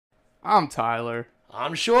I'm Tyler.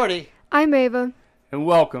 I'm Shorty. I'm Ava. And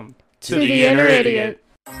welcome to the Inner Idiot.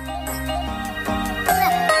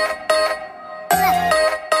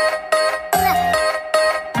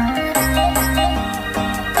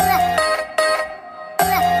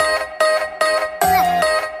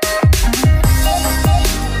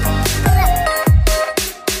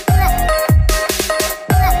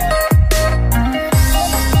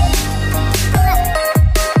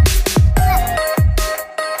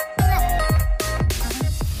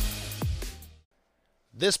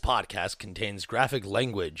 This podcast contains graphic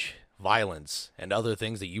language, violence, and other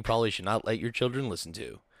things that you probably should not let your children listen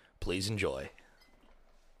to. Please enjoy.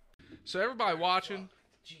 So everybody watching,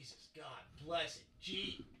 Jesus, God bless it.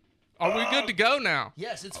 Gee. are we good to go now?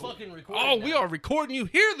 Yes, it's fucking recording. Oh, we are recording. You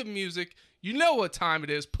hear the music. You know what time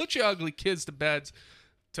it is. Put your ugly kids to bed.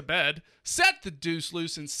 Set the deuce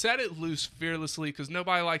loose and set it loose fearlessly because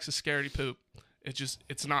nobody likes a scaredy poop.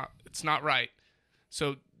 It's not right.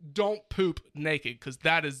 So don't poop naked because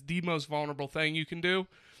that is the most vulnerable thing you can do.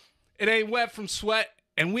 It ain't wet from sweat,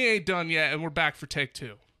 and we ain't done yet, and we're back for take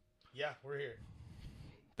 2. Yeah, we're here.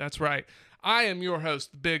 That's right. I am your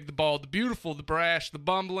host, the big, the bald, the beautiful, the brash, the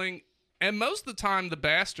bumbling, and most of the time the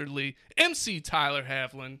bastardly MC Tyler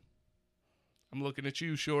Havlin. I'm looking at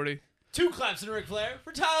you, Shorty. 2 claps and Ric Flair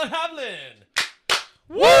for Tyler Havlin.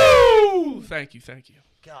 Woo! Thank you.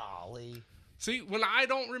 Golly. See, when I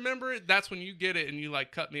don't remember it, that's when you get it and you,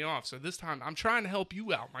 cut me off. So this time, I'm trying to help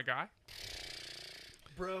you out, my guy.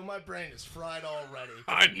 Bro, my brain is fried already.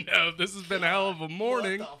 I know. This has been a hell of a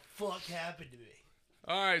morning. What the fuck happened to me?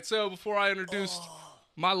 All right, so before I introduce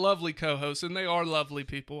my lovely co-hosts, and they are lovely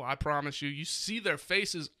people, I promise you. You see their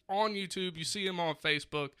faces on YouTube. You see them on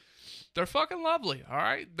Facebook. They're fucking lovely, all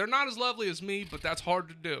right? They're not as lovely as me, but that's hard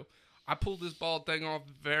to do. I pulled this bald thing off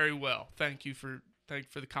very well. Thank you for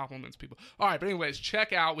the compliments, people. All right, but anyways,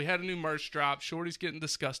 check out. We had a new merch drop. Shorty's getting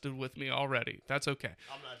disgusted with me already. That's okay.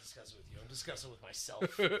 I'm not disgusted with you. I'm disgusted with myself.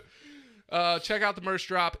 Check out the merch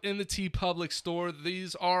drop in the TeePublic store.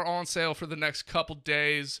 These are on sale for the next couple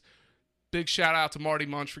days. Big shout out to Marty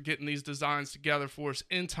Munch for getting these designs together for us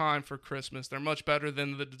in time for Christmas. They're much better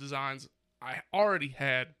than the designs I already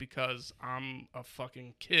had because I'm a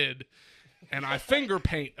fucking kid and I finger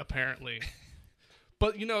paint apparently.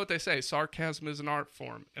 But you know what they say, sarcasm is an art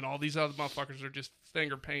form, and all these other motherfuckers are just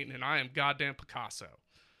finger painting, and I am goddamn Picasso.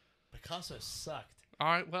 Picasso sucked. All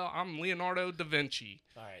right, well, I'm Leonardo da Vinci.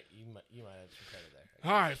 All right, you might have some credit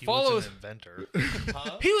there. All right, He follow was us. an inventor.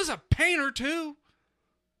 Huh? He was a painter too.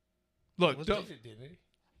 Look, Didn't he?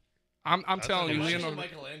 I'm telling you, It might be Leonardo.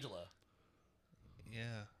 Michelangelo.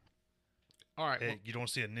 Yeah. All right, Hey, you don't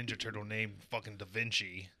see a Ninja Turtle named fucking Da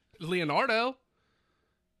Vinci. Leonardo.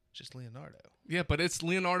 Just Leonardo. Yeah, but it's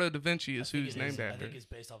Leonardo da Vinci is who he's named I after. think it's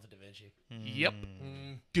based off of Da Vinci. Yep.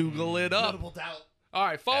 Google it up. Notable doubt. All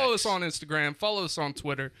right, follow X. us on Instagram. Follow us on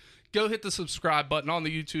Twitter. Go hit the subscribe button on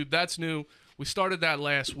the YouTube. That's new. We started that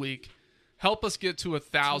last week. Help us get to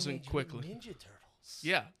 1,000 Teenage quickly. Mutant Ninja Turtles.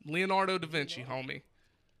 Yeah, Leonardo da Vinci, homie.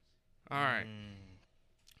 All right.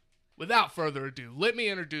 Without further ado, let me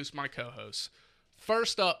introduce my co-hosts.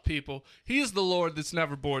 First up, people, he is the Lord that's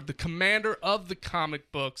never bored, the commander of the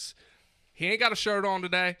comic books. He ain't got a shirt on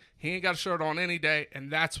today. He ain't got a shirt on any day,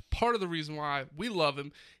 and that's part of the reason why we love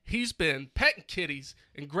him. He's been petting kitties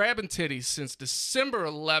and grabbing titties since December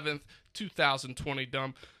 11th, 2020,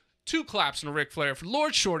 dumb. 2 claps and a Ric Flair for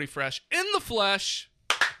Lord Shorty Fresh in the flesh.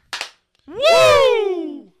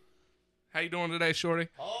 Woo! How you doing today, Shorty?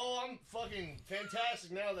 Oh, I'm fucking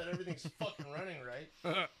fantastic now that everything's fucking running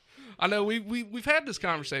right. I know we've had this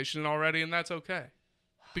conversation already, and that's okay.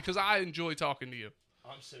 Because I enjoy talking to you.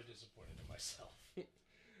 I'm so disappointed in myself.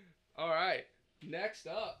 All right. Next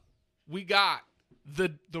up, we got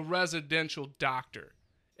the residential doctor.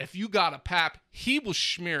 If you got a pap, he will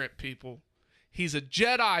smear it, people. He's a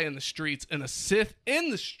Jedi in the streets and a Sith in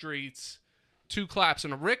the streets. 2 claps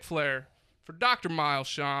and a Ric Flair for Dr. Miles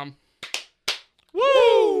Sham.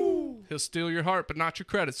 Woo! He'll steal your heart, but not your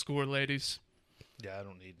credit score, ladies. Yeah, I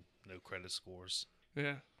don't need no credit scores.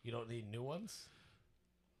 Yeah. You don't need new ones?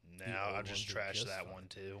 Now old I just ones are trashed just that fine. one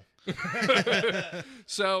too.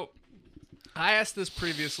 So, I asked this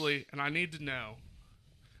previously, and I need to know.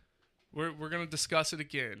 We're going to discuss it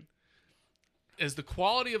again. Is the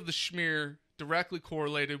quality of the schmear directly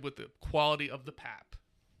correlated with the quality of the pap?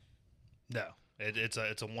 No, it's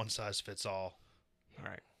a one size fits all. All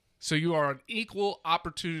right. So you are an equal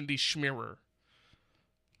opportunity schmearer.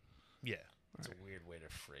 Yeah. That's a weird way to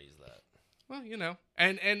phrase that. Well, you know.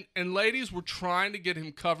 And ladies, we're trying to get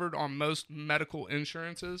him covered on most medical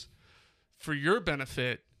insurances for your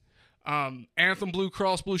benefit. Anthem Blue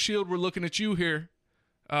Cross Blue Shield, we're looking at you here.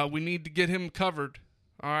 We need to get him covered.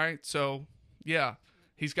 All right. So, yeah,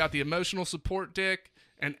 he's got the emotional support dick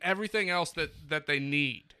and everything else that they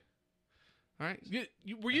need. All right.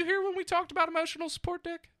 Were you here when we talked about emotional support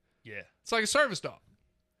dick? Yeah. It's like a service dog.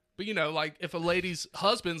 But, like if a lady's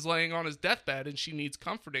husband's laying on his deathbed and she needs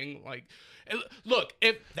comforting, like, look,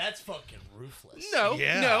 if That's fucking ruthless.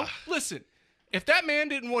 no, listen, if that man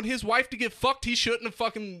didn't want his wife to get fucked, he shouldn't have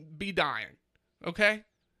fucking be dying. Okay?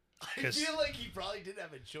 I feel like he probably didn't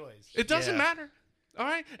have a choice. It doesn't Yeah. matter. All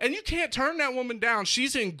right? And you can't turn that woman down.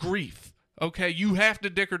 She's in grief. Okay? You have to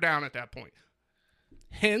dick her down at that point.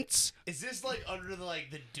 Hence, Is this like under the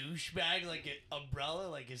douchebag umbrella?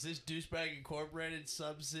 Like, is this douchebag incorporated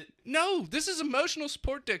no, this is emotional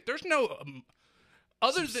support dick. There's no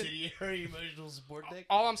other than subsidiary emotional support dick?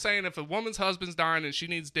 all I'm saying. If a woman's husband's dying and she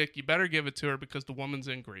needs dick, you better give it to her because the woman's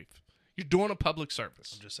in grief. You're doing a public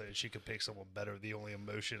service. I'm just saying she could pick someone better. The only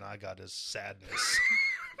emotion I got is sadness.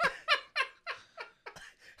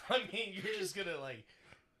 I mean, you're just gonna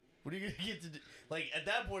what are you gonna get to do? Like, at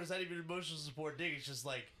that point, it's not even emotional support dick. It's just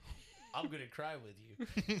like, I'm gonna cry with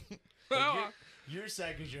you. Like, you're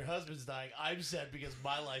sad because your husband's dying. I'm sad because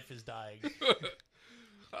my life is dying.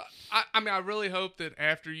 I mean, I really hope that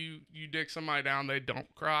after you dick somebody down, they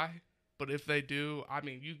don't cry. But if they do, I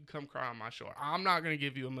mean, you can come cry on my shoulder. I'm not going to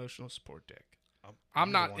give you emotional support dick.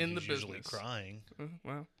 I'm not one in the who's usually business. crying.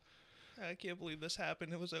 Well, I can't believe this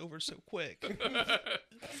happened. It was over so quick.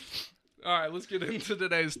 all right, let's get into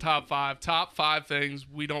today's top 5. Top 5 things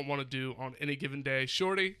we don't want to do on any given day.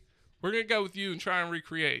 Shorty, we're going to go with you and try and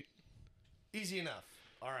recreate. Easy enough.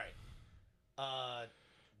 All right.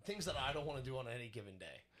 Things that I don't want to do on any given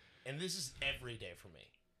day. And this is every day for me.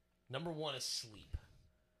 Number 1 is sleep.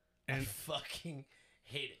 I And fucking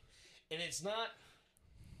hate it. And it's not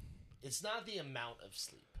the amount of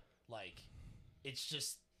sleep. Like, it's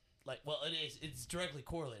just well, it is. It's directly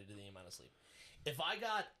correlated to the amount of sleep. If I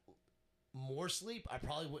got more sleep, I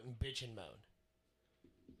probably wouldn't bitch and moan.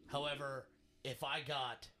 However, if I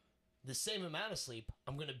got the same amount of sleep,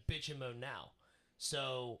 I'm going to bitch and moan now.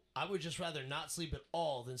 So I would just rather not sleep at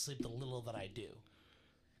all than sleep the little that I do.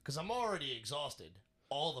 Because I'm already exhausted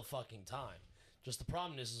all the fucking time. Just the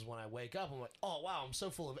problem is when I wake up, I'm like, oh, wow, I'm so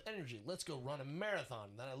full of energy. Let's go run a marathon.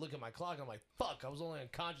 And then I look at my clock, and I'm like, fuck, I was only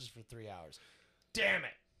unconscious for 3 hours. Damn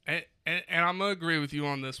it. and I'm going to agree with you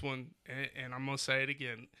on this one. And I'm going to say it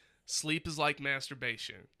again. Sleep is like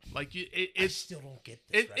masturbation. Like I it's still don't get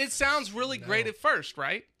this. it sounds really great at first,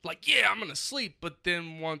 right? Like, yeah, I'm gonna sleep, but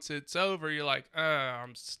then once it's over, you're like,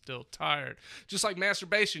 I'm still tired. Just like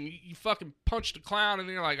masturbation, you fucking punched a clown, and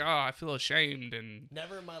then you're like, oh, I feel ashamed. And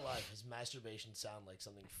Never in my life has masturbation sound like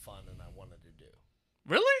something fun and I wanted to do.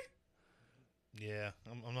 really, Yeah,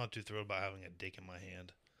 I'm not too thrilled about having a dick in my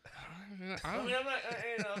hand. I mean,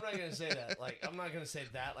 I'm not gonna say that. Like, I'm not gonna say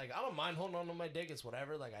that. Like, I don't mind holding on to my dick. It's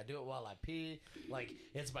whatever. Like, I do it while I pee. Like,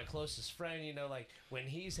 it's my closest friend. Like when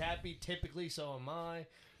he's happy, typically so am I.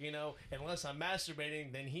 Unless I'm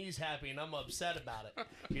masturbating, then he's happy and I'm upset about it.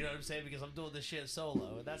 You know what I'm saying? Because I'm doing this shit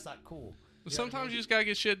solo, and that's not cool. But sometimes you just gotta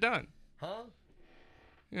get shit done. Huh?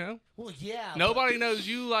 Well, yeah. Nobody knows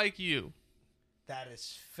you like you. That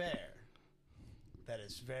is fair. That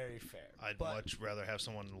is very fair. I'd much rather have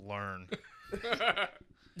someone learn.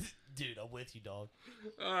 Dude, I'm with you, dog.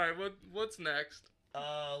 All right, what's next?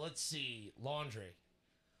 Let's see. Laundry.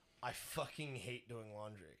 I fucking hate doing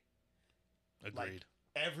laundry. Agreed. Like,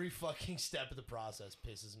 every fucking step of the process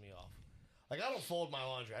pisses me off. Like, I don't fold my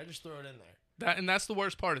laundry. I just throw it in there. That's the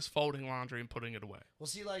worst part is folding laundry and putting it away. Well,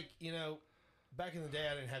 see, back in the day,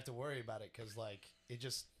 I didn't have to worry about it because, it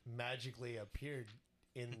just magically appeared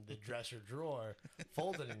in the dresser drawer,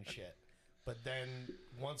 folded and shit. But then,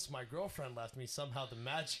 once my girlfriend left me, somehow the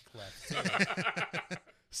magic left, too.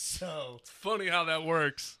 So... It's funny how that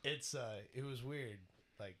works. it was weird.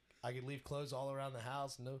 Like, I could leave clothes all around the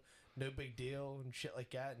house, no big deal, and shit like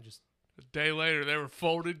that, and just... A day later, they were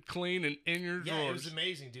folded, clean, and in your Yeah, drawers. it was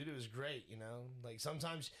amazing, dude. It was great, Like,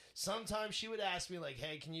 sometimes she would ask me, like,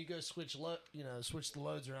 hey, can you go switch the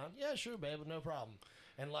loads around? Yeah, sure, babe, no problem.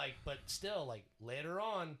 And, but still, later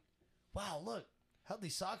on, wow, look, how'd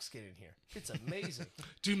these socks get in here? It's amazing.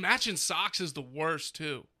 Dude, matching socks is the worst,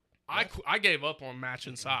 too. I gave up on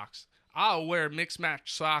matching socks. I'll wear mixed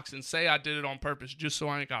match socks and say I did it on purpose just so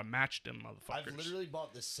I ain't got to match them motherfuckers. I've literally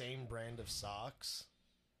bought the same brand of socks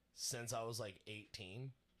since I was,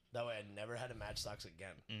 18. That way I never had to match socks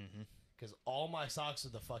again. Mm-hmm. Because all my socks are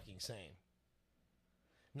the fucking same.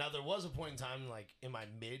 Now, there was a point in time, in my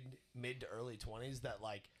mid to early 20s that,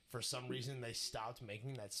 for some reason they stopped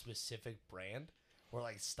making that specific brand or,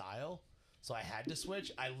 style. So I had to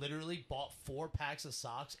switch. I literally bought 4 packs of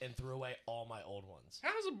socks and threw away all my old ones.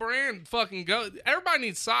 How does a brand fucking go? Everybody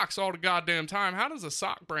needs socks all the goddamn time. How does a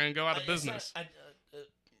sock brand go out of It's not- business?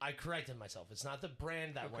 I corrected myself. It's not the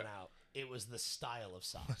brand that went out. It was the style of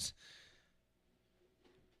socks.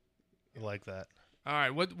 I like that. All right,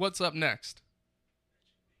 what's up next?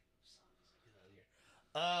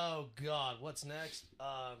 Oh God, what's next?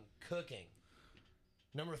 Cooking.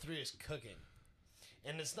 Number 3 is cooking,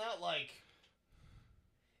 and it's not like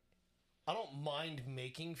I don't mind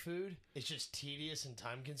making food. It's just tedious and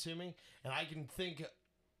time consuming, and I can think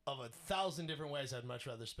of 1,000 different ways I'd much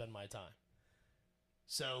rather spend my time.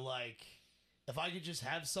 So like, if I could just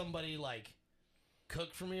have somebody like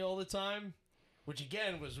cook for me all the time, which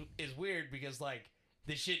again is weird because like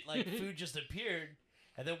this shit like food just appeared,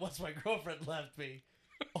 and then once my girlfriend left me,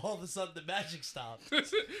 all of a sudden the magic stopped.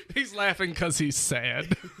 He's laughing because he's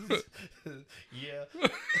sad. Yeah.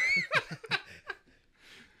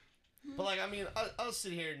 But like, I mean, I'll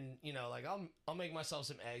sit here and like I'll make myself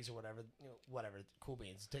some eggs or whatever, whatever, cool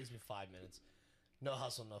beans. It takes me 5 minutes. No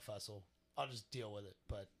hustle, no fussle. I'll just deal with it.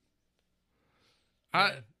 But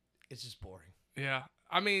it's just boring. Yeah.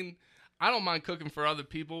 I mean, I don't mind cooking for other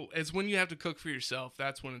people. It's when you have to cook for yourself.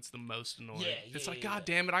 That's when it's the most annoying. It's like, God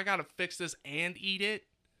damn it, I got to fix this and eat it.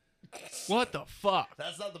 What the fuck?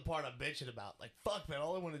 That's not the part I'm bitching about. Like, fuck, man,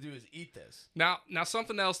 all I want to do is eat this. Now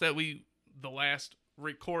something else that the last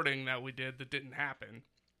recording that we did that didn't happen.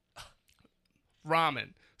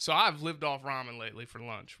 Ramen. So I've lived off ramen lately for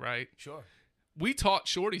lunch, right? Sure. We taught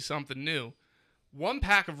Shorty something new. 1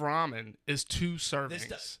 pack of ramen is 2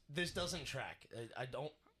 servings. This doesn't track.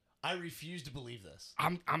 I refuse to believe this.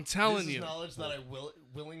 I'm telling This you. is knowledge that I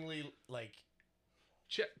willingly like.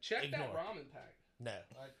 Check that Ignore. ramen pack. No.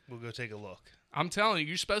 We'll go take a look. I'm telling you,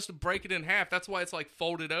 you're supposed to break it in half. That's why it's like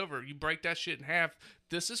folded over. You break that shit in half.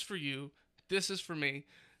 This is for you. This is for me.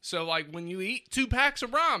 So like when you eat 2 packs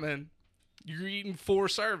of ramen, you're eating 4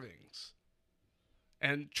 servings.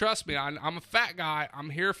 And trust me, I'm a fat guy.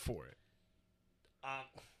 I'm here for it.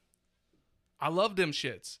 I love them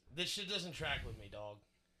shits. This shit doesn't track with me, dog.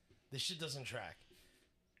 This shit doesn't track.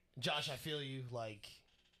 Josh, I feel you. Like,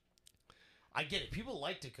 I get it. People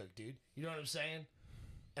like to cook, dude. You know what I'm saying?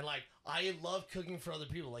 And, like, I love cooking for other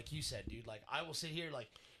people, like you said, dude. Like, I will sit here, like,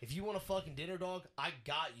 if you want a fucking dinner, dog, I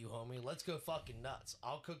got you, homie. Let's go fucking nuts.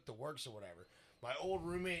 I'll cook the works or whatever. My old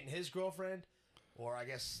roommate and his girlfriend, or I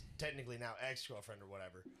guess technically now ex-girlfriend or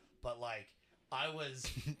whatever, but, like,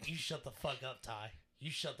 you shut the fuck up, Ty. You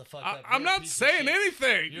shut the fuck up. I'm not saying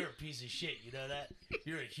anything. You're a piece of shit. You know that?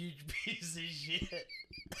 You're a huge piece of shit.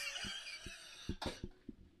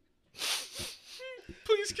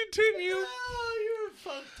 Please continue. Oh, you're a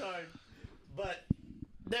fucktard. But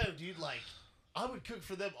no, dude, like I would cook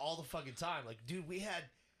for them all the fucking time. Like, dude, we had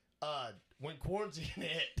when quarantine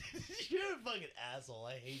hit. You're a fucking asshole.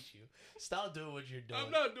 I hate you. Stop doing what you're doing.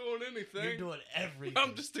 I'm not doing anything. You're doing everything.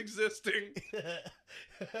 I'm just existing.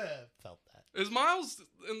 Felt that. Is Miles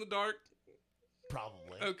in the dark?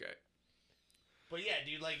 Probably. Okay. But yeah,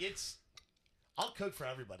 dude, like I'll cook for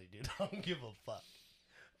everybody, dude. I don't give a fuck.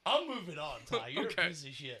 I'm moving on, Ty. You're Okay. a piece of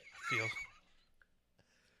shit.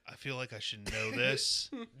 I feel like I should know this.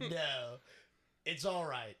 No. It's all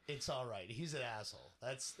right. It's all right. He's an asshole.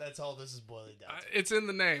 That's all this is boiling down to. It's in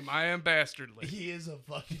the name. I am bastardly. He is a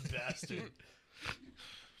fucking bastard.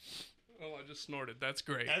 Oh, I just snorted. That's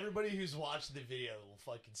great. Everybody who's watched the video will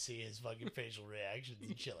fucking see his fucking facial reactions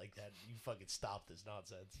and shit like that. You fucking stop this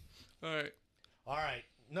nonsense. All right. All right.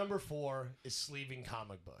 Number 4 is sleeving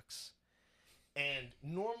comic books. And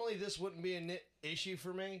normally this wouldn't be an issue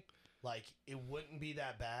for me. Like, it wouldn't be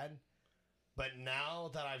that bad. But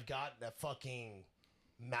now that I've got a fucking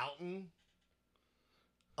mountain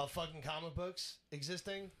of fucking comic books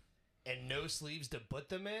existing and no sleeves to put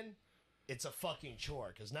them in, it's a fucking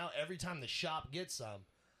chore. Because now every time the shop gets some,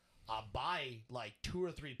 I buy like 2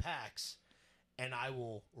 or 3 packs and I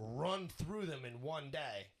will run through them in one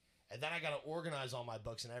day. And then I got to organize all my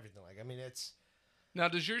books and everything. Like, I mean, it's... Now,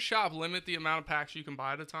 does your shop limit the amount of packs you can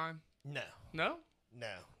buy at a time? No. No?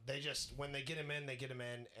 No. They just, when they get them in,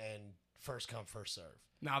 and first come, first serve.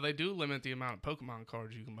 Now, they do limit the amount of Pokemon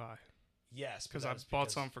cards you can buy. Yes. Because I bought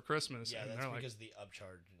some for Christmas. Yeah, and that's they're because of the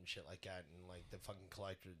upcharge and shit like that. And, like, the fucking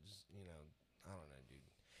collectors, I don't know, dude.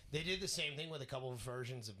 They did the same thing with a couple of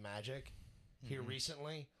versions of Magic here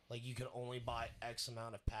recently. Like, you could only buy X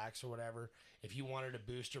amount of packs or whatever. If you wanted a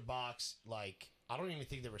booster box, like... I don't even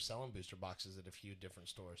think they were selling booster boxes at a few different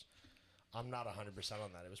stores. I'm not 100%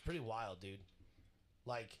 on that. It was pretty wild, dude.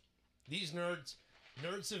 Like, these nerds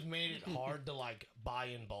have made it hard to, like, buy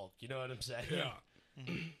in bulk. You know what I'm saying?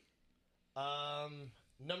 Yeah.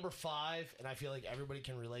 Number 5, and I feel like everybody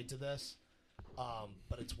can relate to this,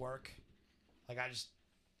 but it's work. Like, I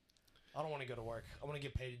don't want to go to work. I want to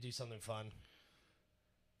get paid to do something fun.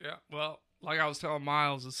 Yeah, well, like I was telling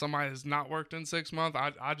Miles, if somebody has not worked in 6 months,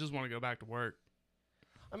 I just want to go back to work.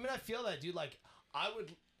 I mean, I feel that, dude. Like,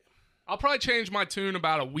 I'll probably change my tune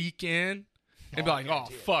about a week in and be I like, oh,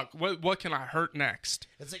 guarantee it. fuck, what can I hurt next?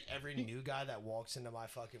 It's like every new guy that walks into my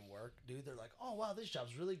fucking work, dude, they're like, oh, wow, this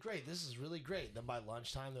job's really great. This is really great. Then by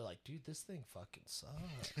lunchtime, they're like, dude, this thing fucking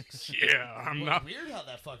sucks. Yeah, I'm not. Weird how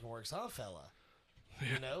that fucking works, huh, fella?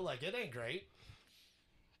 You know, like, it ain't great.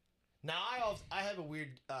 Now, I have a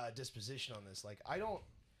weird disposition on this. Like,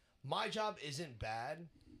 my job isn't bad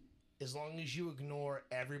as long as you ignore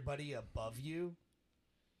everybody above you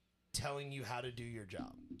telling you how to do your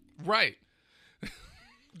job. Right.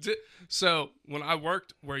 So when I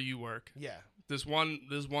worked where you work, Yeah. this one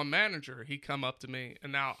manager, he come up to me,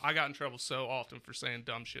 and now I got in trouble so often for saying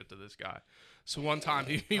dumb shit to this guy. So one time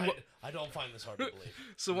I don't find this hard to believe.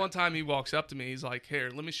 so one time he walks up to me, he's like, "Here,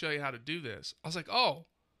 let me show you how to do this." I was like, "Oh,"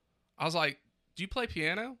 I was like, "Do you play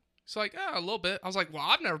piano?" He's like, "Yeah, a little bit." I was like, "Well,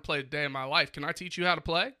 I've never played a day in my life. Can I teach you how to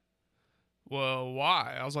play?" Well,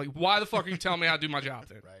 why? I was like, "Why the fuck are you telling me how to do my job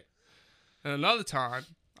then?" Right. And another time,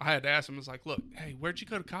 I had to ask him, I was like, "Look, hey, where'd you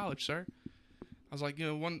go to college, sir?" I was like,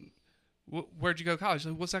 where'd you go to college?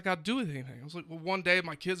 Like, what's that got to do with anything? I was like, well, one day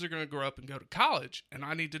my kids are going to grow up and go to college, and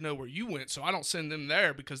I need to know where you went so I don't send them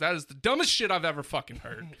there because that is the dumbest shit I've ever fucking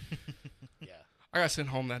heard. Yeah. I got sent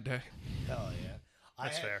home that day. Hell yeah.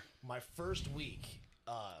 That's fair. My first week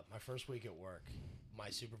at work, my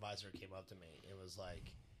supervisor came up to me. It was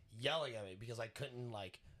like yelling at me because I couldn't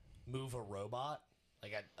like move a robot.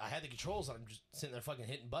 Like I had the controls and I'm just sitting there fucking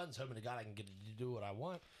hitting buttons, hoping to God I can get it to do what I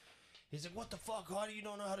want. He's like, "What the fuck? How do you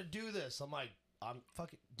don't know how to do this?" I'm like, "I'm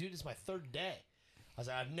fucking dude. It's my 3rd day." I was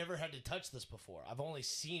like, "I've never had to touch this before. I've only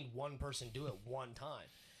seen one person do it one time."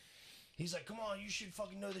 He's like, "Come on, you should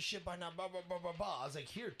fucking know this shit by now." Blah blah blah blah blah. I was like,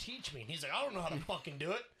 "Here, teach me." And he's like, "I don't know how to fucking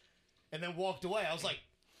do it," and then walked away. I was like,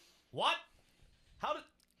 "What? How did?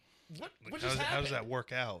 What just happened?" How does that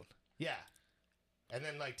work out? Yeah. And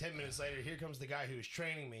then like 10 minutes later, here comes the guy who was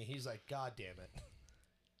training me. He's like, "God damn it."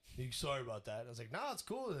 He's sorry about that. I was like, "Nah, it's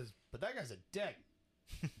cool, but that guy's a dick."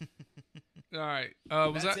 All right.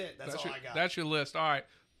 That's it. That's all I got. That's your list. All right.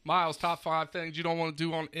 Miles, top 5 things you don't want to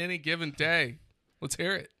do on any given day. Let's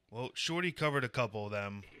hear it. Well, Shorty covered a couple of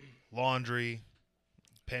them. Laundry,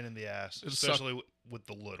 pain in the ass, It'll especially with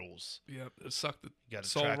the littles. Yeah, it sucked the You got to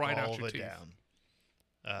soul track right all out of your it teeth.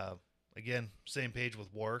 down. Again, same page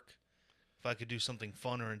with work. If I could do something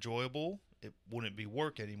fun or enjoyable, it wouldn't be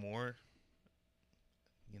work anymore.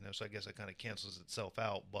 So I guess it kind of cancels itself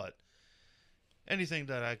out. But anything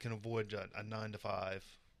that I can avoid a 9 to 5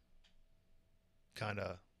 kind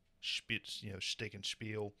of shtick and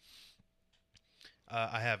spiel.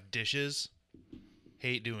 I have dishes.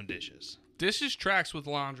 Hate doing dishes. Dishes tracks with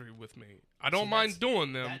laundry with me. I don't See, mind that's-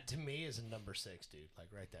 doing them. That to me is a number 6, dude. Like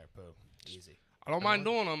right there, boom, easy. I don't mind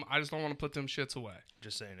doing them. I just don't want to put them shits away.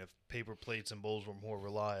 Just saying, if paper plates and bowls were more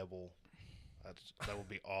reliable, that would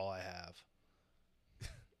be all I have.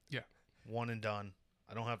 Yeah. One and done.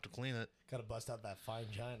 I don't have to clean it. Gotta bust out that fine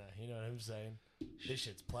china. You know what I'm saying? This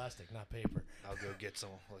shit's plastic, not paper. I'll go get some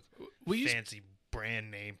We used fancy brand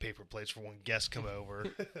name paper plates for when guests come over.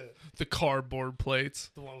 the cardboard plates.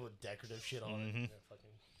 The one with decorative shit on Mhm. it. Yeah,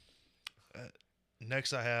 fucking.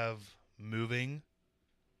 Next, I have moving.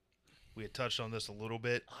 We had touched on this a little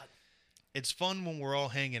bit. It's fun when we're all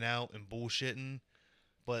hanging out and bullshitting,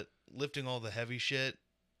 but lifting all the heavy shit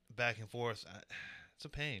back and forth, it's a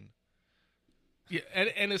pain. Yeah,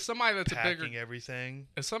 and as somebody that's Packing a bigger, everything.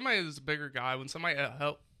 as somebody that's a bigger guy, when somebody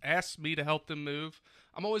asks me to help them move,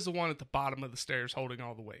 I'm always the one at the bottom of the stairs holding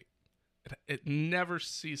all the weight. It never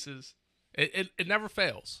ceases. It never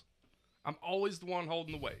fails. I'm always the one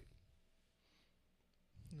holding the weight.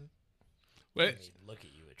 I Wait, mean, look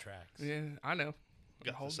at you, it tracks. yeah, I know.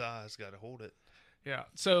 Got the Hold- size, got to hold it. Yeah.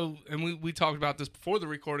 So, and we talked about this before the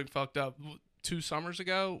recording fucked up. 2 summers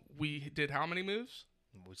ago, we did how many moves?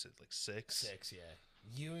 What was it, like 6? 6, yeah.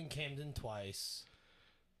 You and Camden twice.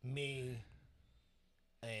 Me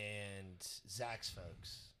and Zach's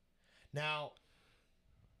folks. Now,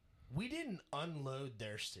 we didn't unload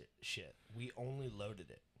their shit. We only loaded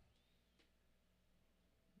it.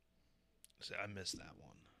 See, I missed that one.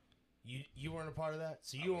 You weren't a part of that,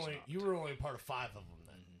 so I you was only not. you were only part of 5 of them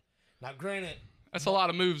then. Now, granted, That's a lot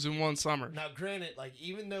of moves in one summer. like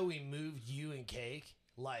even though we moved you and Cake,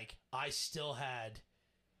 like I still had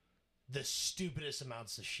the stupidest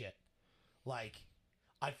amounts of shit. Like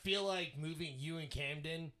I feel like moving you and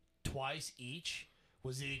Camden twice each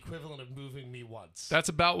was the equivalent of moving me once. That's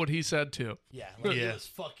about what he said too. yeah, like Yeah. it was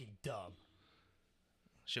fucking dumb.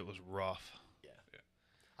 Shit was rough.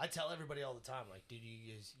 I tell everybody all the time, like, dude,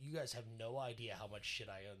 you guys have no idea how much shit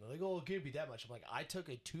I own. They're like, oh, it can't be that much. I'm like, I took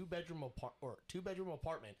a two-bedroom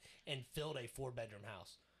apartment and filled a 4-bedroom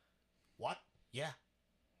house. What? Yeah.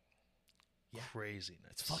 Yeah. Craziness.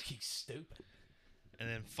 It's fucking stupid. And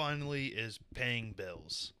then finally is paying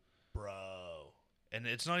bills. Bro. And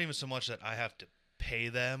it's not even so much that I have to pay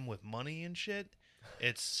them with money and shit.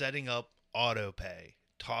 It's setting up auto pay,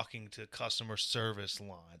 talking to customer service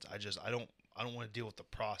lines. I don't want to deal with the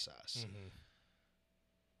process. Mm-hmm.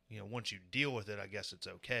 You know, once you deal with it, I guess it's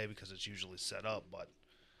okay because it's usually set up, but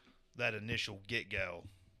that initial get-go,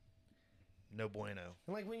 no bueno.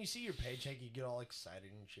 And, like, when you see your paycheck, you get all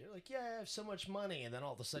excited and shit. Like, yeah, I have so much money. And then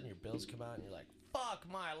all of a sudden your bills come out and you're like, fuck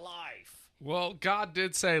my life. Well, God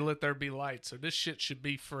did say, "Let there be light," so this shit should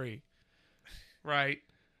be free, right?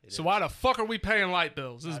 So why the fuck are we paying light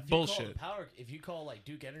bills? This is If you call bullshit. if you call, like,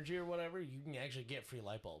 Duke Energy or whatever, you can actually get free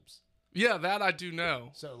light bulbs. Yeah, that I do know,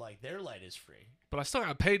 So, like, their light is free. but I still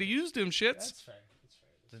gotta pay to use them shits. That's fair. That's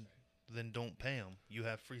fair. Then don't pay them. You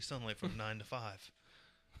have free sunlight from 9 to 5.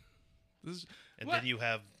 This, And what? then you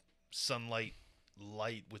have sunlight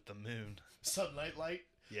light with the moon. Sunlight light.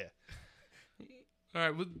 Yeah.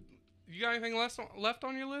 all right, you got anything left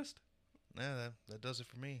on your list? Yeah, that does it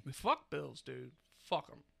for me. Fuck bills, dude. Fuck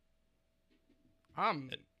them.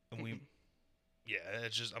 And yeah,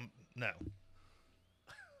 it's just, no.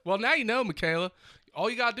 Well, now you know, Michaela. All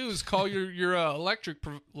you gotta do is call your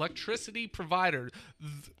electricity provider,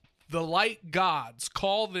 the light gods.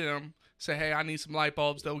 Call them. Say, hey, I need some light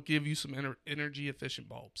bulbs. They'll give you some energy efficient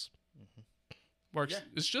bulbs. Works. Yeah.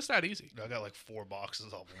 It's just that easy. I got like 4 boxes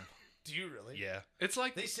of them. Do you really? Yeah. It's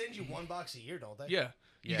like They send you one box a year, don't they? yeah.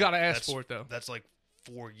 You Yeah, gotta ask that's- for it though. That's like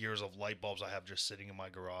 4 years of light bulbs I have just sitting in my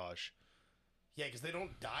garage. Yeah, because they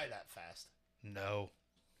don't die that fast. No.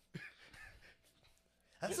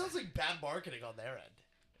 That sounds like bad marketing on their end.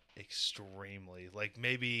 Extremely. Like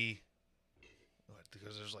maybe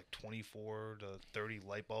because there's like 24 to 30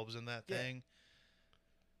 light bulbs in that Yeah. thing.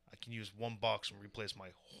 I can use one box and replace my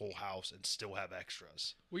whole house and still have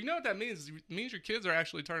extras. Well, you know what that means? It means your kids are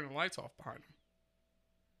actually turning the lights off behind them.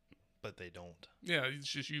 But they don't. Yeah, it's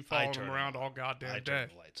just you following turn them around them all goddamn I day. turn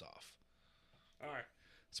the lights off. All right,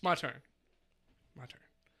 it's my turn. My turn.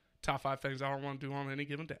 Top 5 things I don't want to do on any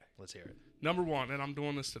given day. Let's hear it. Number 1, and I'm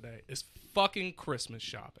doing this today, is fucking Christmas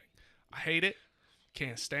shopping. I hate it.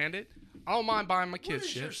 Can't stand it. I don't mind buying my What kids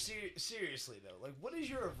is your shit. seriously though? Like, what is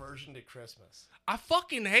your aversion to Christmas? I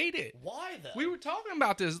fucking hate it. Why though? We were talking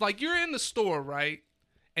about this. Like, you're in the store, right?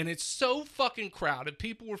 And it's so fucking crowded.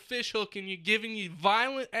 People were fish hooking you, giving you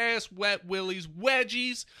violent ass wet willies,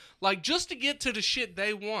 wedgies, like just to get to the shit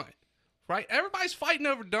they want, right? Everybody's fighting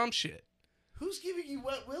over dumb shit. Who's giving you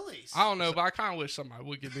wet willies? I don't know, but I kind of wish somebody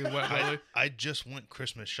would give me a wet willy. I just went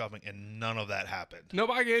Christmas shopping and none of that happened.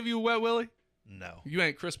 Nobody gave you a wet willy? No. You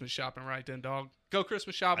ain't Christmas shopping right then, dog. Go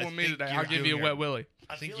Christmas shopping I with me think today. you're I'll give you a doing wet it- willy.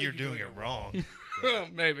 I think feel you're like doing it wrong.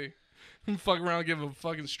 Maybe. Fuck around and give a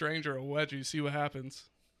fucking stranger a wedgie, see what happens.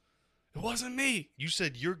 It wasn't me. You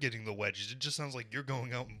said you're getting the wedges. It just sounds like you're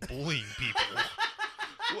going out and bullying people.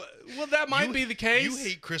 Well, that might You- be the case. You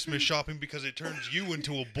hate Christmas shopping because it turns you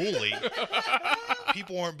into a bully.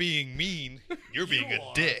 People aren't being mean. You're being You a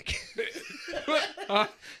are. dick.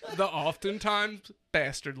 The oftentimes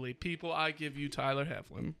bastardly people. I give you Tyler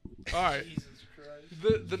Heflin. All right. Jesus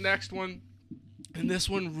Christ. The next one, and this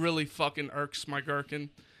one really fucking irks my gherkin,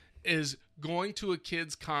 is going to a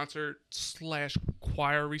kid's concert /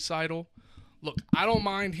 choir recital. Look, I don't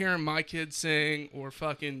mind hearing my kids sing or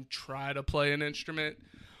fucking try to play an instrument,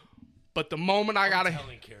 but the moment I gotta, I'm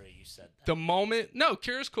telling Carrie you said that. the moment, no,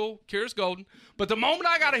 Kira's cool, Kira's golden, but the moment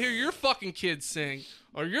I gotta hear your fucking kid sing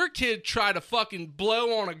or your kid try to fucking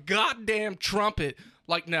blow on a goddamn trumpet,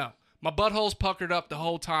 like, no, my butthole's puckered up the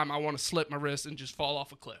whole time. I want to slip my wrist and just fall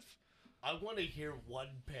off a cliff. I want to hear one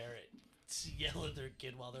parent yell at their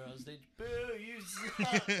kid while they're on stage. Boo! You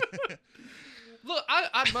suck. Look,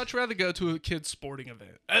 I'd much rather go to a kid's sporting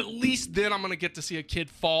event. At least then I'm going to get to see a kid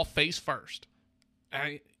fall face first.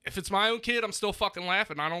 If it's my own kid, I'm still fucking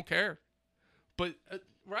laughing. I don't care. But,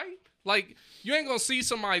 right? Like, you ain't going to see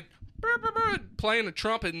somebody playing a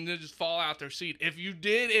trumpet and then just fall out their seat. If you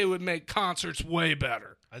did, it would make concerts way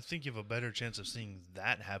better. I think you have a better chance of seeing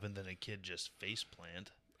that happen than a kid just face plant.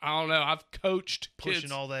 I don't know. I've coached Pushing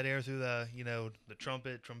kids. all that air through the, the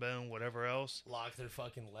trumpet, trombone, whatever else. Lock their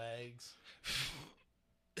fucking legs.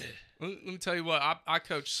 Let me tell you what. I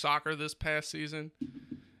coached soccer this past season,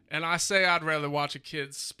 and I say I'd rather watch a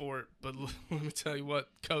kid's sport, but let me tell you what.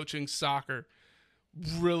 Coaching soccer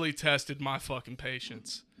really tested my fucking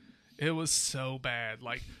patience. It was so bad.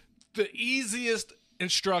 Like, the easiest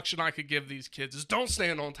instruction I could give these kids is don't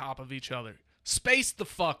stand on top of each other. Space the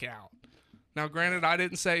fuck out. Now, granted, I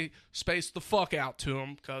didn't say space the fuck out to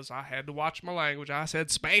them because I had to watch my language. I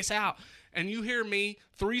said space out. And you hear me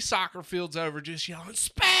 3 soccer fields over just yelling,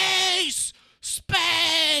 space!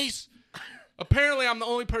 Space! Apparently, I'm the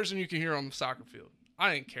only person you can hear on the soccer field.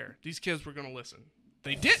 I didn't care. These kids were going to listen.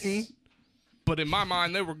 They didn't, but in my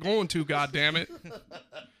mind, they were going to, goddammit.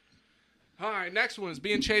 All right, next one is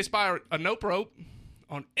being chased by a nope rope.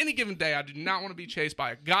 On any given day, I do not want to be chased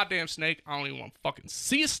by a goddamn snake. I don't even want to fucking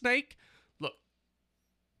see a snake. Look,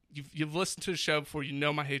 you've listened to the show before. You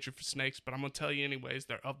know my hatred for snakes, but I'm going to tell you anyways.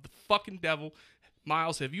 They're of the fucking devil.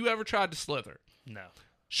 Miles, have you ever tried to slither? No.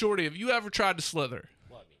 Shorty, have you ever tried to slither?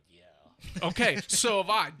 Well, I mean, yeah. Okay, so have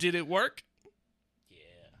I. Did it work? Yeah.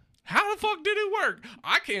 How the fuck did it work?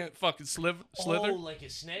 I can't fucking slither. Oh, like a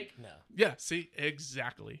snake? No. Yeah, see?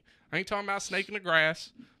 Exactly. I ain't talking about snake in the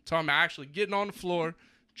grass. I'm talking about actually getting on the floor,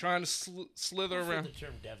 trying to slither I prefer around. the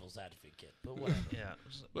term devil's advocate, but whatever. Yeah.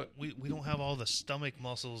 But- we don't have all the stomach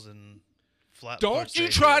muscles and flat Don't parts you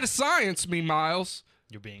that try to science me, Miles.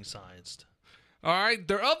 You're being scienced. All right?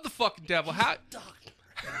 They're of the fucking devil.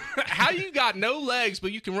 How you got no legs,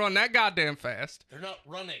 but you can run that goddamn fast? They're not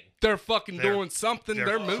running. They're fucking They're- doing something.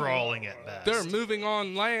 They're moving. crawling at best. They're moving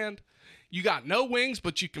on land. You got no wings,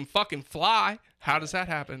 but you can fucking fly. How does that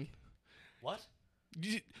happen? What?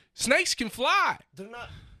 Snakes can fly. They're not.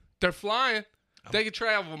 They're flying. They can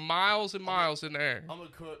travel miles and miles in the air. I'm gonna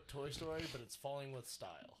quote Toy Story, but it's falling with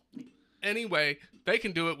style. Anyway, they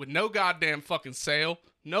can do it with no goddamn fucking sail,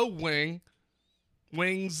 no wings,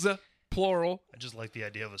 plural. I just like the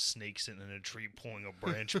idea of a snake sitting in a tree pulling a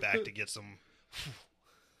branch back to get some.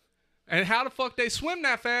 And how the fuck they swim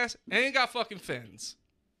that fast and ain't got fucking fins?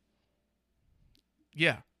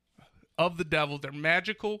 Yeah. Of the devil. They're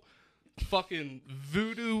magical. Fucking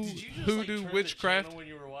voodoo, Did you just hoodoo, like, turn witchcraft. the channel when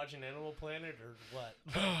you were watching Animal Planet or what?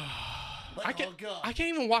 I can't, I can't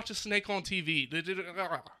even watch a snake on TV.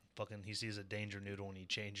 Fucking, he sees a danger noodle and he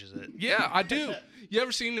changes it. Yeah, I do. You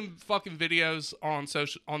ever seen them fucking videos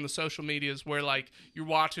on the social medias where like you're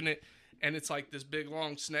watching it and it's like this big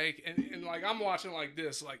long snake and like I'm watching like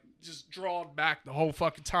this, like just drawed back the whole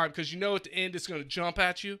fucking time because you know at the end it's gonna jump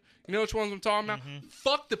at you. You know which ones I'm talking about?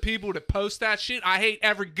 Fuck the people that post that shit. I hate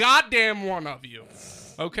every goddamn one of you.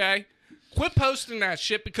 Okay? Quit posting that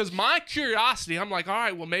shit because my curiosity, I'm like, all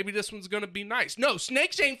right, well, maybe this one's going to be nice. No,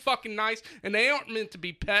 snakes ain't fucking nice, and they aren't meant to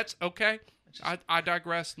be pets, okay? I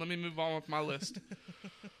digress. Let me move on with my list.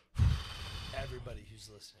 Everybody who's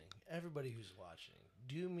listening, everybody who's watching,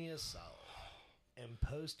 do me a solid and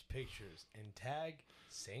post pictures and tag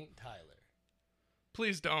St. Tyler.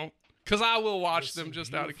 Please don't, because I will watch With them some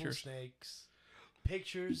just out of beautiful curiosity. snakes,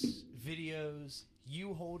 pictures, videos,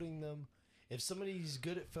 you holding them. If somebody's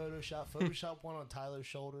good at Photoshop one on Tyler's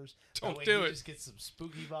shoulders. That Don't way do he it. Just get some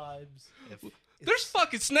spooky vibes. There's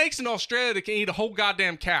fucking snakes in Australia that can eat a whole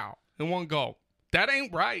goddamn cow in one go. That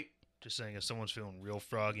ain't right. Just saying, if someone's feeling real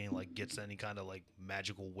froggy and like gets any kind of like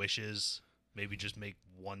magical wishes, maybe just make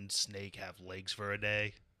one snake have legs for a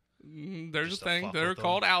day. There's Just a to thing. fuck They're with them.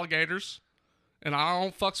 called alligators, and I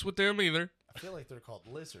don't fucks with them either. I feel like they're called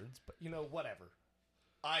lizards, but whatever.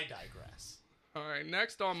 I digress. All right,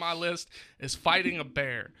 next on my list is fighting a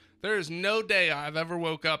bear. There is no day I've ever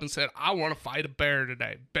woke up and said, I want to fight a bear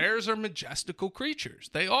today. Bears are majestical creatures.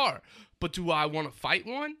 They are. But do I want to fight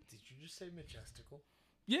one? Did you just say majestical?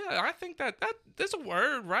 Yeah, I think that's a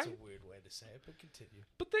word, right? That's a weird way to say it, but continue.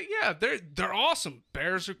 But they're awesome.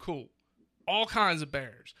 Bears are cool. All kinds of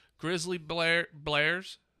bears. Grizzly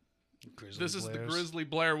Blairs. This is the Grizzly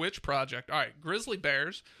Blair Witch Project. All right, grizzly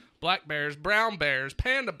bears, black bears, brown bears,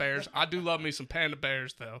 panda bears. I do love me some panda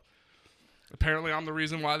bears, though. Apparently, I'm the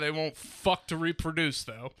reason why they won't fuck to reproduce,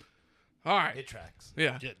 though. All right. It tracks.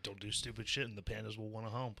 Yeah, Yeah, don't do stupid shit and the pandas will want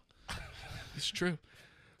to hump. it's true.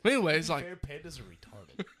 But anyways, like, Fair pandas are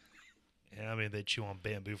retarded. Yeah, I mean, they chew on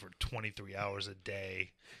bamboo for 23 hours a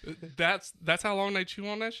day. that's how long they chew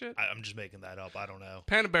on that shit? I'm just making that up. I don't know.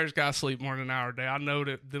 Panda bears gotta sleep more than an hour a day. I know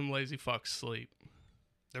that them lazy fucks sleep.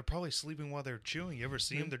 They're probably sleeping while they're chewing. You ever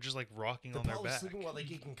see them? They're just like rocking They're on their probably back. sleeping while they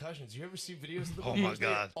get concussions. You ever see videos of them? Oh my They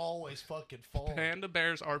God. always fucking fall. Panda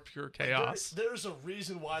bears are pure Like, chaos. there's a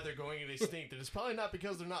reason why they're going extinct, and it's probably not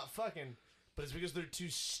because they're not fucking, but it's because they're too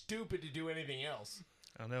stupid to do anything else.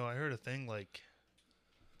 I know. I heard a thing like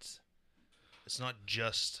it's not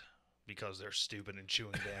just because they're stupid and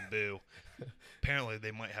chewing bamboo. Apparently,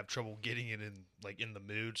 they might have trouble getting it in the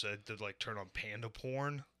mood, so they like turn on panda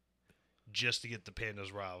porn just to get the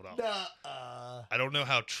pandas riled up. Nuh-uh. I don't know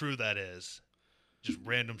how true that is, Just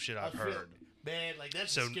random shit I've heard. Man, like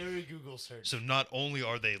that's So- a scary Google search. So not only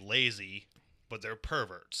are they lazy, but they're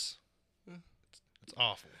perverts. It's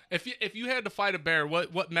awful. If you had to fight a bear,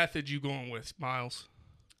 what method you going with, Miles?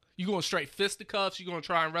 You going straight fisticuffs? You going to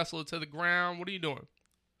try and wrestle it to the ground? What are you doing?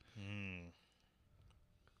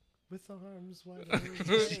 With arms wide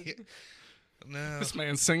open. No, This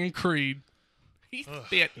man's singing Creed. He's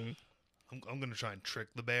spitting. I'm gonna try and trick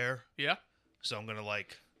the bear. Yeah. So I'm gonna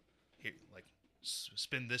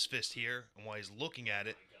spin this fist here, and while he's looking at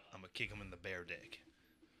it, I'm gonna kick him in the bear dick.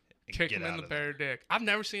 And Kick get him in out the of bear there. dick. I've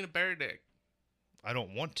never seen a bear dick. I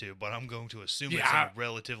don't want to, but I'm going to assume Yeah, it's in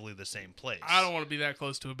relatively the same place. I don't want to be that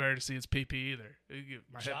close to a bear to see its pee-pee either. It'd get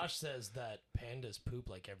my head- Josh says that pandas poop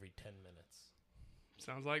like every 10 minutes.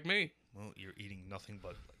 Sounds like me. Well, you're eating nothing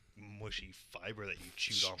but mushy fiber that you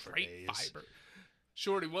chewed on for Straight days. fiber.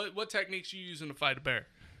 Shorty, what techniques you using to fight a bear?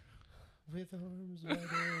 With arms wide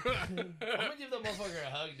open. I'm gonna give that motherfucker a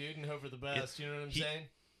hug, dude, and hope for the best. You know what I'm saying?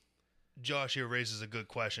 Josh here raises a good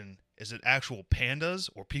question. Is it actual pandas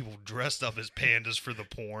or people dressed up as pandas for the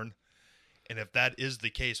porn? And if that is the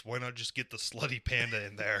case, why not just get the slutty panda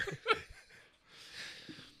in there?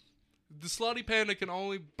 The slutty panda can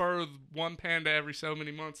only birth one panda every so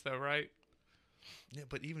many months, though, right? Yeah,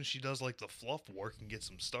 but even she does like the fluff work and gets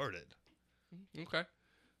them started. Okay.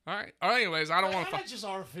 All right. Anyways, I don't want to How fight. much just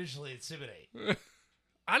artificially inseminate?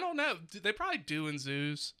 I don't know. They probably do in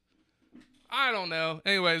zoos. I don't know.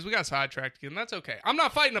 Anyways, we got sidetracked again. That's okay. I'm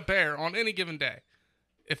not fighting a bear on any given day.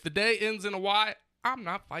 If the day ends in a Y, I'm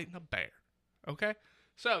not fighting a bear. Okay?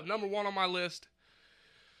 So, number one on my list.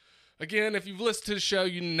 Again, if you've listened to the show,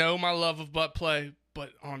 you know my love of butt play.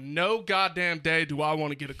 But on no goddamn day do I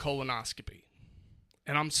want to get a colonoscopy.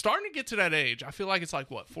 And I'm starting to get to that age. I feel like it's like,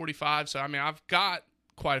 45? So, I mean, I've got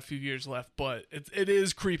quite a few years left. But it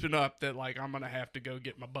is creeping up that, like, I'm going to have to go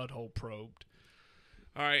get my butthole probed.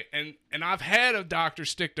 All right, and I've had a doctor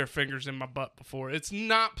stick their fingers in my butt before. It's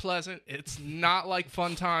not pleasant. It's not like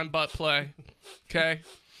fun time butt play. Okay?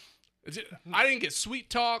 I didn't get sweet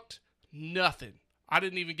talked. Nothing. I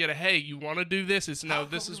didn't even get a, hey, you want to do this? It's no, How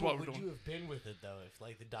this is what we're comfortable doing. would you have been with it, though, if,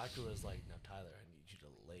 like, the doctor was like, no, Tyler, I need you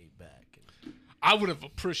to lay back. And... I would have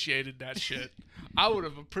appreciated that shit. I would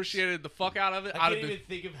have appreciated the fuck out of it. I I'd can't have even been,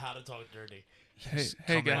 think of how to talk dirty. hey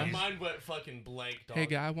Come guy. in. My mind went fucking blank, dog. Hey,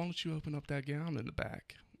 guy, why don't you open up that gown in the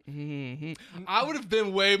back? I would have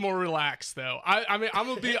been way more relaxed, though. I mean, I'm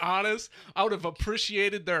going to be honest. I would have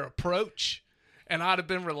appreciated their approach, and I'd have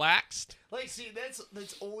been relaxed. Like, see, that's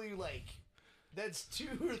only, like, that's 2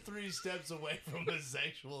 or 3 steps away from a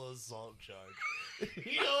sexual assault charge.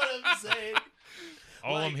 You know what I'm saying?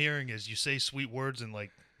 All Like- I'm hearing is you say sweet words and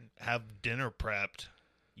like have dinner prepped.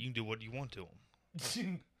 You can do what you want to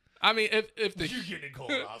them. I mean, if the You're getting a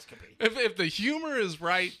colonoscopy. if the humor is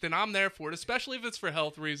right, then I'm there for it, especially if it's for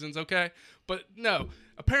health reasons, okay? But no,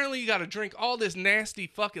 apparently you got to drink all this nasty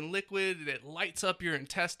fucking liquid that lights up your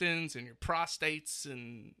intestines and your prostates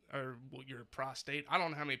your prostate. I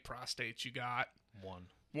don't know how many prostates you got. One,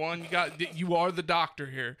 you are the doctor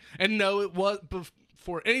here. And no, it was,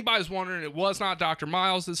 for anybody's wondering, it was not Dr.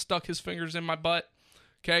 Miles that stuck his fingers in my butt,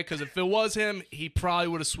 okay? Because if it was him, he probably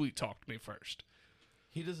would have sweet talked me first.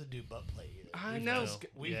 He doesn't do butt play either. I know.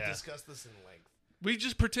 We've Yeah. discussed this in length. We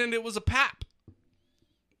just pretend it was a pap.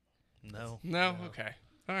 No. No? Okay.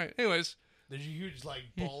 All right. Anyways. There's a huge, like,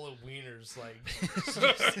 ball of wieners, like,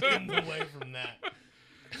 just in the way from that.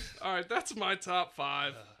 All right. That's my top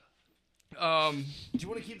 5. Do you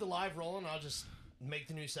want to keep the live rolling? I'll just make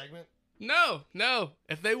the new segment. No.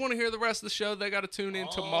 If they want to hear the rest of the show, they got to tune in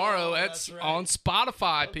tomorrow. That's It's right. on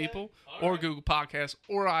Spotify, Okay. people, All or right. Google Podcasts,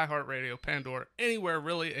 or iHeartRadio, Pandora, anywhere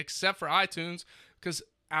really, except for iTunes, because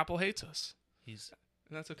Apple hates us, He's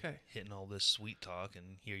and that's okay. hitting all this sweet talk,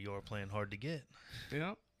 and here you are playing hard to get.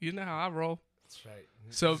 You know how I roll. That's right.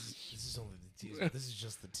 So- this is only the teaser. This is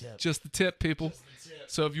just the tip. Just the tip, people. Just the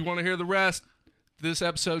tip. So if you want to hear the rest, this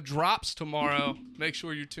episode drops tomorrow. Make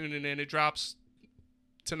sure you're tuning in. It drops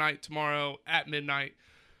tonight, tomorrow at midnight.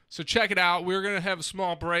 So check it out. We're going to have a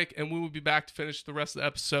small break, and we will be back to finish the rest of the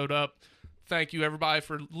episode up. Thank you, everybody,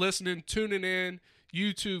 for listening, tuning in.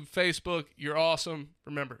 YouTube, Facebook, you're awesome.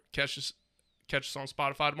 Remember, catch us on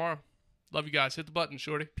Spotify tomorrow. Love you guys. Hit the button,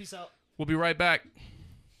 shorty. Peace out. We'll be right back.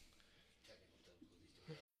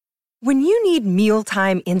 When you need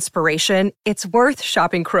mealtime inspiration, it's worth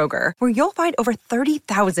shopping Kroger, where you'll find over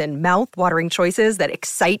 30,000 mouth-watering choices that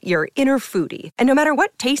excite your inner foodie. And no matter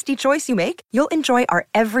what tasty choice you make, you'll enjoy our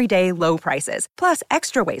everyday low prices, plus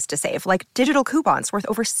extra ways to save, like digital coupons worth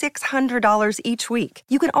over $600 each week.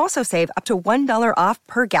 You can also save up to $1 off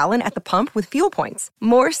per gallon at the pump with fuel points.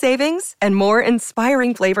 More savings and more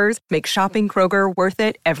inspiring flavors make shopping Kroger worth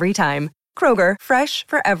it every time. Kroger, fresh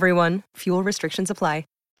for everyone. Fuel restrictions apply.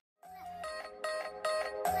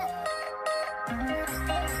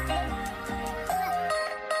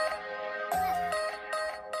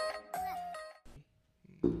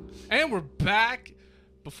 And we're back.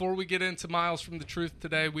 Before we get into Miles from the Truth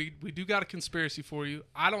today, we do got a conspiracy for you.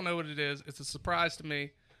 I don't know what it is. It's a surprise to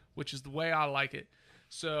me, which is the way I like it.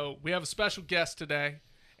 So we have a special guest today,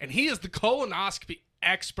 and he is the colonoscopy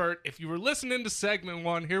expert. If you were listening to segment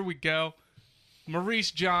 1, here we go.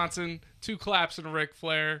 Maurice Johnson, 2 claps and a Ric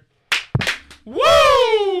Flair.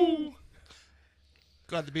 Woo!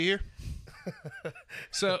 Glad to be here.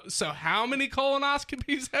 So how many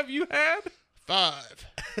colonoscopies have you had? 5.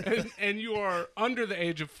 And you are under the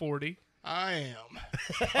age of 40. I am.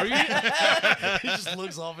 Are you? He just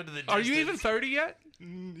looks off into the distance. Are you even 30 yet?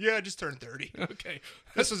 Yeah, I just turned 30. Okay.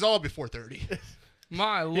 This was all before 30.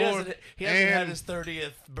 My He lord. hasn't had And- his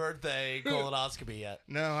 30th birthday colonoscopy yet.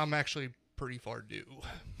 No, I'm actually pretty far due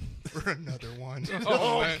for another one.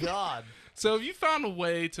 Oh, man. God. So have you found a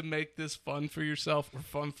way to make this fun for yourself or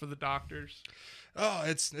fun for the doctors? Oh,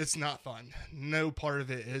 it's not fun. No part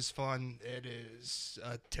of it is fun. It is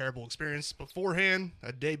a terrible experience beforehand.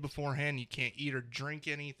 A day beforehand, you can't eat or drink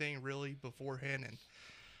anything really beforehand,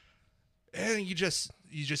 and you just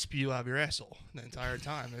spew out of your asshole the entire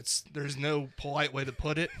time. There's no polite way to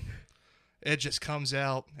put it. It just comes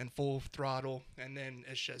out in full throttle, and then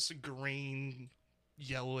it's just green,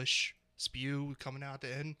 yellowish spew coming out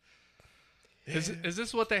the end. Is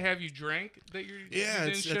this what they have you drink that you Yeah, didn't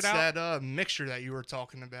it's shit out? that mixture that you were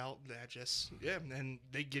talking about. That just and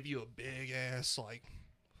they give you a big ass like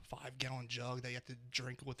 5-gallon jug that you have to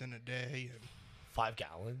drink within a day. And 5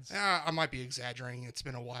 gallons? I might be exaggerating. It's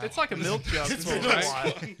been a while. It's like a milk jug. It's been a right?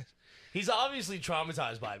 while. He's obviously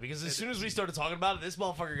traumatized by it because as soon as we started talking about it, this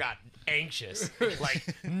motherfucker got anxious.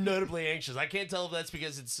 Like, notably anxious. I can't tell if that's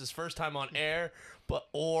because it's his first time on air,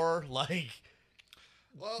 or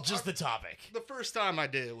Well, just the topic. the first time I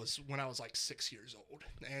did it was when I was like 6 years old.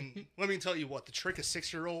 And let me tell you what, the trick of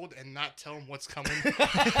 6-year-old and not tell them what's coming.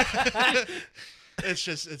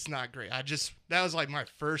 It's not great. That was like my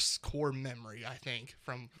first core memory, I think,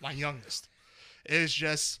 from my youngest. Is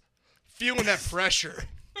just feeling that pressure,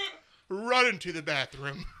 running to the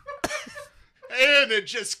bathroom, and it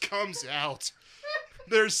just comes out.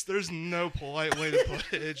 There's no polite way to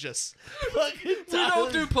put it. It just Fucking We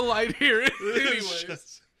don't do polite here anyways. it's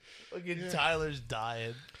just, Fucking Tyler's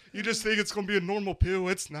dying. you just think it's gonna be a normal poo.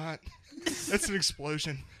 It's not. It's an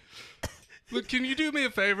explosion. Look, can you do me a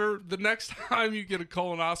favor? The next time you get a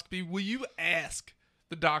colonoscopy, will you ask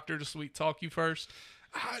the doctor to sweet talk you first?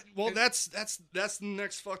 Well, that's the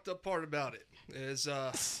next fucked up part about it is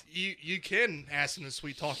you can ask them to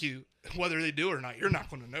sweet talk you whether they do or not. You're not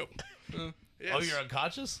going to know. Yes. Oh, you're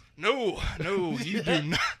unconscious? No, you do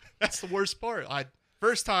not. That's the worst part.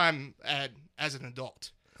 First time as an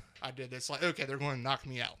adult, I did this. Like, okay, they're going to knock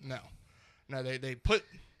me out. No, they put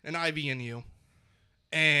an IV in you,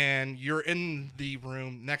 and you're in the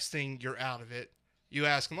room. Next thing, you're out of it. You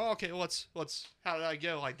ask them, oh, okay, how did I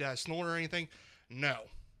go? Like, did I snort or anything? No,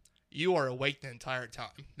 you are awake the entire time.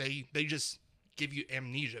 They just give you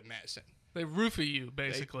amnesia medicine. They roofie you,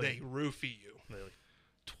 basically. They roofie you. They like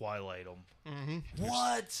Twilight them.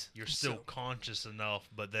 What? You're still conscious enough,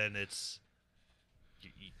 but then it's you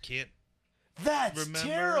can't. That's Remember?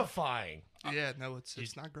 terrifying. Yeah, no,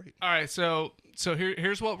 it's not great. All right, so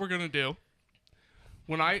here's what we're gonna do.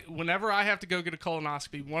 Whenever I have to go get a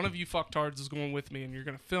colonoscopy, one of you fucktards is going with me, and you're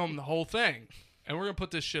gonna film the whole thing, and we're gonna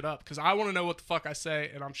put this shit up because I want to know what the fuck I say,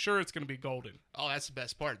 and I'm sure it's gonna be golden. Oh, that's the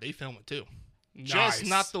best part. They film it too. Nice. Just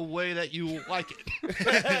not the way that you like it.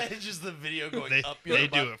 It's just the video going They, up your they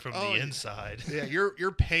butt. do it from Oh, the yeah. inside. Yeah,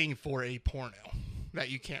 you're paying for a porno that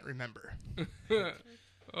you can't remember.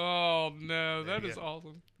 Oh no, that you is go.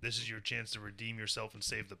 awesome. This is your chance to redeem yourself and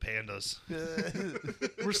save the pandas.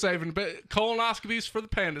 We're saving colonoscopies for the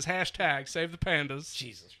pandas. Hashtag save the pandas.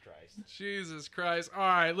 Jesus Christ. Jesus Christ. All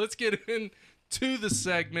right, let's get into the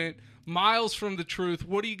segment. Miles from the Truth.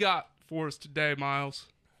 What do you got for us today, Miles?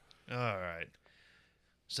 All right.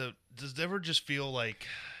 So, does it ever just feel like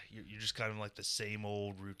you're just kind of like the same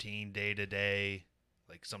old routine day to day?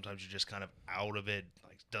 Like sometimes you're just kind of out of it.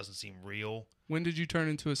 Like it doesn't seem real. When did you turn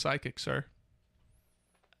into a psychic, sir?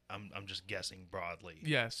 I'm just guessing broadly.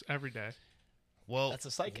 Yes, every day. Well, That's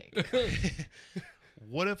a psychic.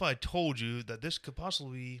 what if I told you that this could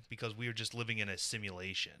possibly be because we are just living in a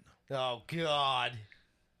simulation? Oh God.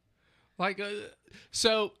 Like,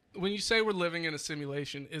 so when you say we're living in a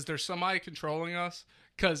simulation, is there somebody controlling us?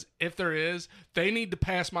 Because if there is, they need to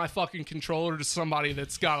pass my fucking controller to somebody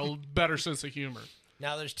that's got a better sense of humor.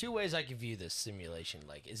 Now, there's two ways I can view this simulation.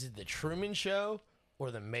 Like, is it the Truman Show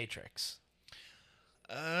or the Matrix?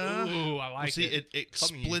 Ooh, I like See, it. it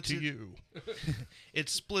Coming splits to it. you. It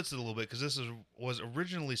splits it a little bit because this was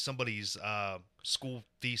originally somebody's school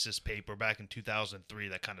thesis paper back in 2003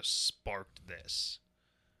 that kind of sparked this.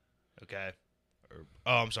 Okay,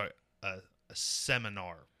 I'm sorry, a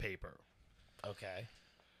seminar paper, Okay.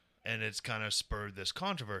 and it's kind of spurred this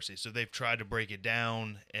controversy. So they've tried to break it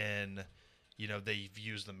down, and they've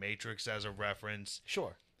used the Matrix as a reference.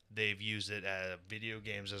 Sure. They've used it as video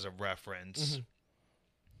games as a reference.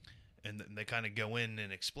 And then they kind of go in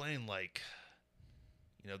and explain, like,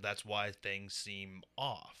 that's why things seem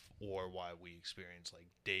off, or why we experience, like,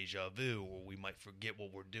 deja vu, or we might forget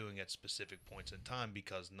what we're doing at specific points in time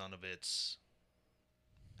because none of it's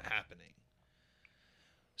happening.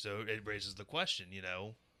 So it raises the question,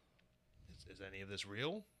 is any of this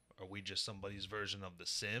real? Are we just somebody's version of The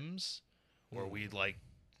Sims? Or are we like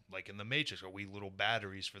in the Matrix? Are we little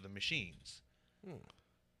batteries for the machines?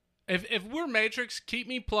 If we're Matrix, keep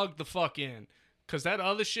me plugged the fuck in. Because that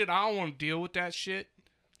other shit, I don't want to deal with that shit.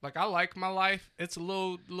 Like, I like my life. It's a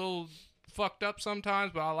little fucked up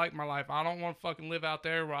sometimes, but I like my life. I don't want to fucking live out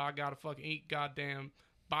there where I gotta fucking eat goddamn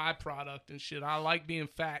byproduct and shit. I like being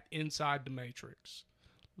fat inside the Matrix.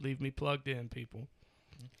 Leave me plugged in, people.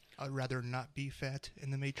 I'd rather not be fat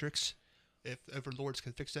in the Matrix. If overlords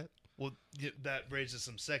could fix that. Well, that raises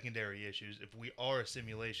some secondary issues. If we are a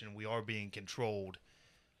simulation, we are being controlled,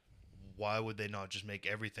 why would they not just make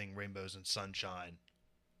everything rainbows and sunshine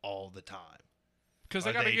all the time? Because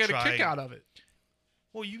they Are got to they get a kick trying- out of it.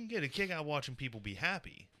 Well, you can get a kick out watching people be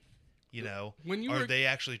happy. When you Are were- they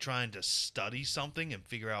actually trying to study something and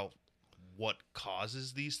figure out what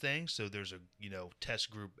causes these things? So there's a, test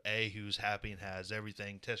group A who's happy and has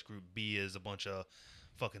everything. Test group B is a bunch of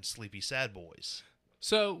fucking sleepy sad boys.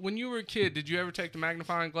 So, when you were a kid, did you ever take the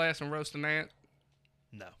magnifying glass and roast an ant?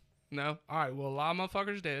 No. No? Alright, well, a lot of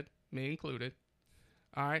motherfuckers did. Me included.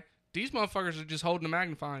 Alright? These motherfuckers are just holding a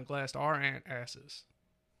magnifying glass to our ant asses.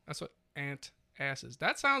 That's what ant asses.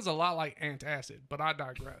 That sounds a lot like antacid, but I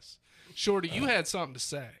digress. Shorty, you had something to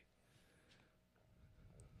say.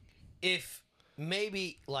 If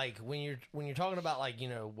maybe like when you're talking about like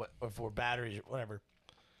what if we're batteries or whatever,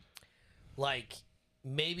 like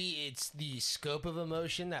maybe it's the scope of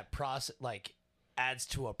emotion that adds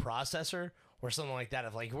to a processor or something like that.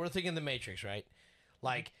 If like we're thinking the Matrix, right?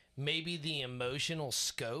 Like maybe the emotional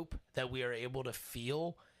scope that we are able to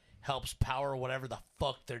feel helps power whatever the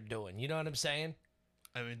fuck they're doing. You know what I'm saying?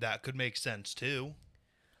 I mean, that could make sense too.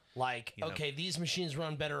 Like, You know. okay, these machines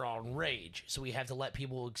run better on rage, so we have to let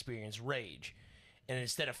people experience rage. And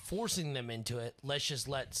instead of forcing them into it, let's just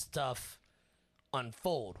let stuff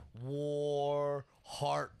unfold. War,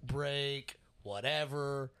 heartbreak,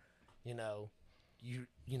 whatever. You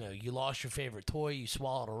lost your favorite toy, you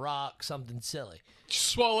swallowed a rock, something silly.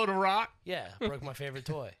 Swallowed a rock? Yeah, broke my favorite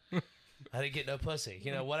toy. I didn't get no pussy.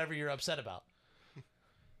 Whatever you're upset about.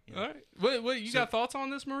 Alright. What you got thoughts on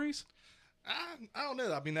this, Maurice? I don't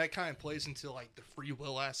know. I mean, that kind of plays into like the free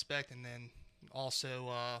will aspect, and then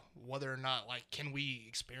also whether or not like can we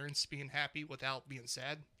experience being happy without being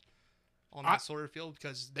sad on that sort of field?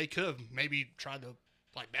 Because they could have maybe tried to,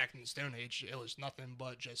 like back in the Stone Age, it was nothing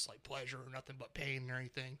but just like pleasure or nothing but pain or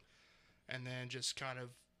anything, and then just kind of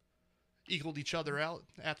equaled each other out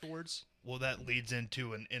afterwards. Well, that leads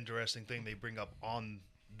into an interesting thing they bring up on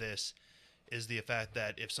this is the fact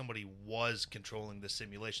that if somebody was controlling the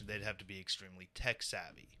simulation, they'd have to be extremely tech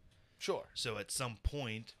savvy. Sure. So at some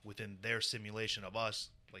point within their simulation of us,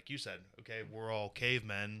 like you said, okay, we're all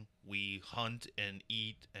cavemen. We hunt and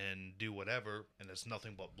eat and do whatever, and it's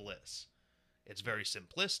nothing but bliss. It's very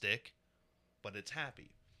simplistic, but it's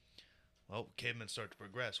happy. Well, cavemen start to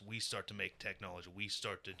progress. We start to make technology. We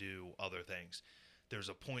start to do other things. There's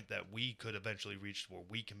a point that we could eventually reach where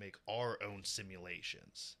we can make our own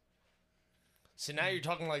simulations. So now you're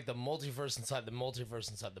talking like the multiverse inside the multiverse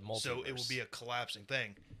inside the multiverse. So it will be a collapsing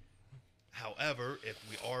thing. However, if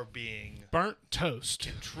we are being Burnt toast.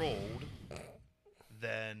 controlled,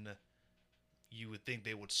 then you would think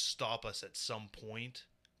they would stop us at some point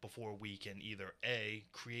before we can either A,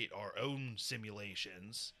 create our own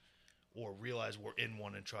simulations, or realize we're in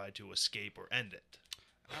one and try to escape or end it.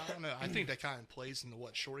 I don't know. I think that kind of plays into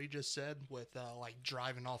what Shorty just said with like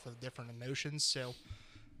driving off of different emotions. So,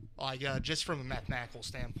 like just from a mathematical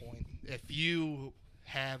standpoint, if you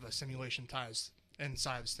have a simulation ties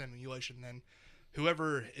inside of the simulation, then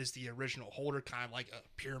whoever is the original holder, kind of like a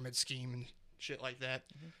pyramid scheme and shit like that,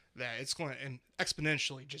 that it's going to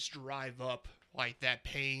exponentially just drive up like that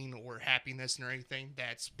pain or happiness and everything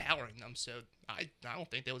that's powering them. So I don't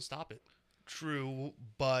think they would stop it. True,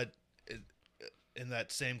 but in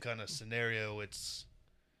that same kind of scenario, it's,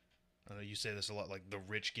 I know you say this a lot, like the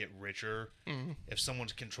rich get richer. If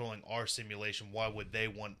someone's controlling our simulation, why would they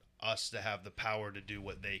want us to have the power to do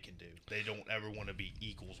what they can do? They don't ever want to be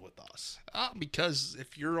equals with us. Because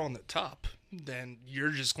if you're on the top, then you're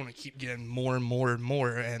just going to keep getting more and more and more.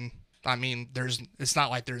 And I mean, it's not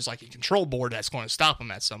like there's like a control board that's going to stop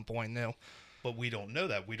them at some point. No. But we don't know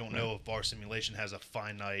that. We don't know if our simulation has a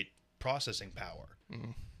finite processing power.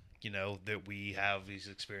 You know, that we have these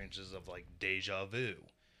experiences of like deja vu,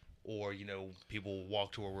 or, you know, people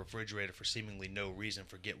walk to a refrigerator for seemingly no reason,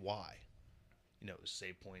 forget why. You know,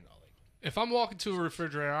 save point. Like, If I'm walking to a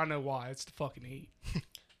refrigerator, I know why. It's the fucking heat.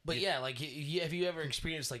 But yeah, like, have you ever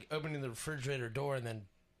experienced like opening the refrigerator door and then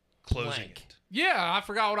closing blank? it. Yeah, I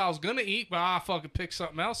forgot what I was gonna eat, but I fucking picked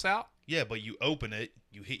something else out. Yeah, but you open it,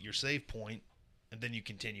 you hit your save point, and then you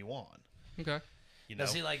continue on. Okay. You know, Now,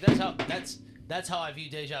 see, like that's how I view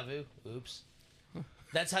deja vu. Oops.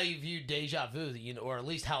 That's how you view deja vu, you know, or at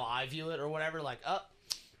least how I view it, or whatever. Like,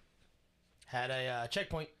 had a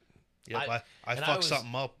checkpoint. yep, I and fucked was-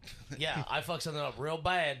 something up. Yeah, I fucked something up real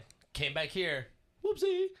bad. Came back here.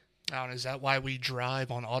 Whoopsie. I don't know, is that why we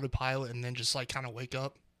drive on autopilot and then just like kind of wake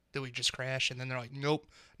up? That we just crash and then they're like, nope,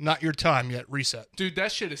 not your time yet. Reset. Dude,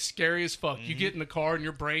 that shit is scary as fuck. You get in the car and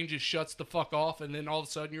your brain just shuts the fuck off, and then all of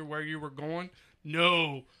a sudden you're where you were going.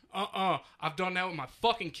 No. I've done that with my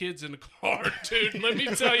fucking kids in the car, dude. Let me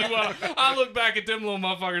tell you what. I look back at them little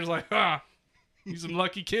motherfuckers like, you some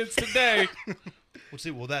lucky kids today. Well, see,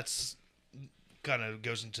 that's kind of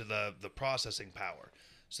goes into the processing power.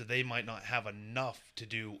 So they might not have enough to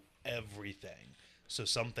do everything. So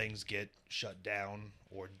some things get shut down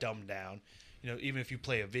or dumbed down. You know, even if you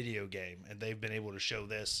play a video game and they've been able to show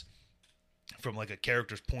this from like a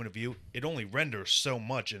character's point of view, it only renders so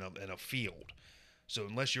much in a field. So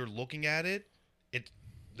unless you're looking at it,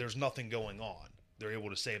 there's nothing going on. They're able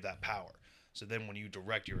to save that power. So then when you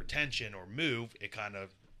direct your attention or move, it kind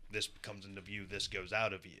of, this comes into view, this goes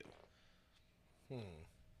out of view.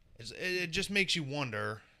 It just makes you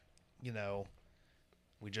wonder, you know,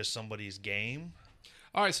 we just somebody's game.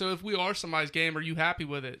 All right, so if we are somebody's game, are you happy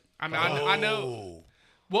with it? I mean, I know.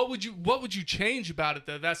 What would you change about it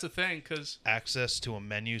though? That's the thing, because Access to a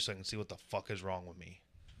menu so I can see what the fuck is wrong with me.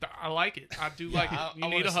 I like it. I do like it. You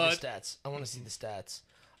need a HUD. I want to see the stats.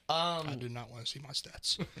 I do not want to see my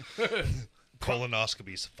stats.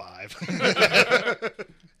 Colonoscopies 5.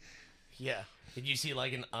 Yeah. Did you see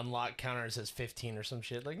like an unlock counter that says 15 or some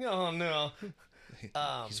shit? Like, no.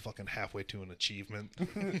 He's fucking halfway to an achievement.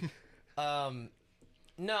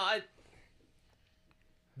 No,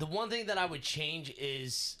 the one thing that I would change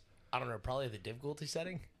is, I don't know, probably the difficulty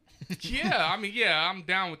setting. Yeah, I mean, yeah, I'm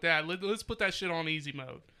down with that. Let's put that shit on easy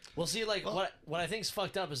mode. Well, see, like, what I think's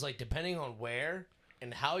fucked up is, like, depending on where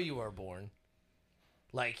and how you are born,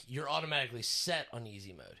 like, you're automatically set on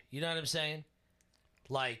easy mode. You know what I'm saying?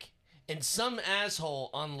 Like, and some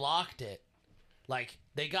asshole unlocked it. Like,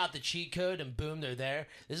 they got the cheat code and boom, they're there.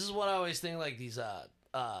 This is what I always think, like,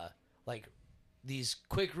 these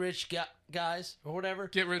quick rich guys or whatever.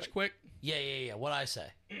 Get rich quick, Yeah. What I say.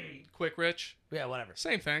 quick rich, Yeah, whatever.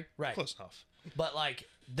 same thing. Right. Close enough. But like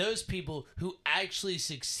those people who actually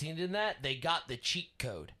succeeded in that, they got the cheat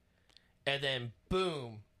code, and then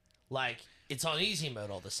boom, like it's on easy mode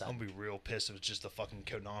all of a I'm sudden. gonna be real pissed if it's just the fucking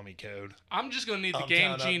Konami code. I'm just gonna need the Up, game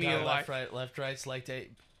down, genie up, down, of left, life. right,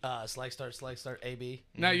 select start, A, B.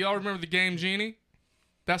 Now y'all remember the game genie?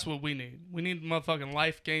 That's what we need. We need motherfucking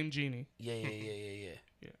life game genie. Yeah.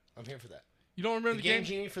 Yeah. I'm here for that. You don't remember The the game game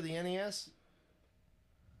genie for the NES.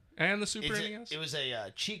 and the Super E NES? It was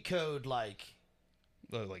a cheat code like.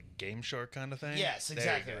 Like Game Shark kind of thing? Yes, There you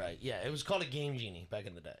exactly go. right. Yeah, it was called a game genie back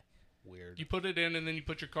in the day. Weird. You put it in, and then you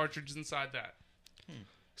put your cartridge inside that.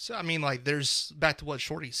 So I mean, like, there's back to what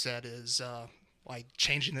Shorty said is like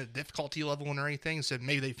changing the difficulty level and everything. So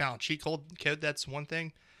maybe they found a cheat code. That's one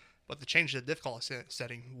thing, but to change the difficulty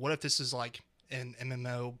setting, what if this is like an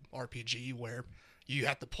MMO RPG where you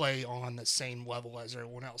have to play on the same level as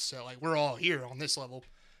everyone else? So like we're all here on this level,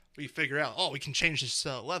 we figure out, we can change this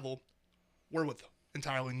level. We're with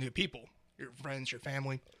entirely new people, your friends, your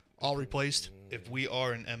family, all replaced. If we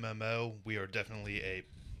are an MMO, we are definitely a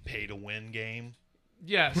pay-to-win game.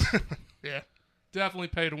 Yes. Yeah. Definitely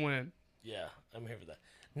pay to win. Yeah, I'm here for that.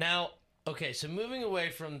 Now, okay, so moving away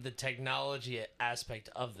from the technology aspect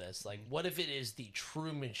of this, like, what if it is the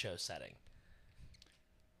Truman Show setting?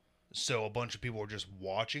 So a bunch of people are just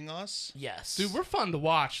watching us. Yes. Dude, we're fun to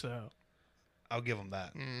watch, though. I'll give them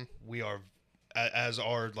that. We are, as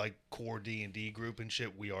our like core D&D group and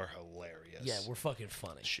shit, we are hilarious. Yeah, we're fucking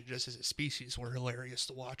funny. Shit, just as a species, we're hilarious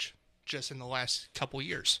to watch. Just in the last couple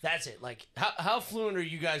years. That's it. Like, how fluent are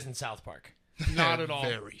you guys in South Park? Not at all.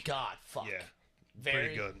 Very. God, fuck. Yeah. Very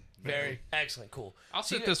Pretty good. Very excellent. Cool. I'll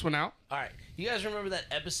So sit you- this one out. All right. You guys remember that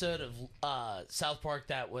episode of South Park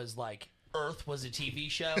that was like Earth was a TV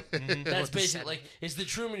show? That's basically like it's the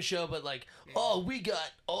Truman Show, but like, oh, we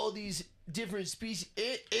got all these different species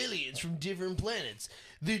aliens from different planets.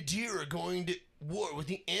 The deer are going to war with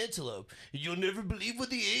the antelope. You'll never believe what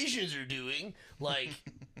the Asians are doing. Like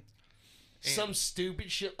some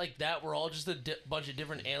stupid shit like that. We're all just a bunch of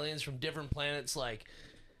different aliens from different planets. Like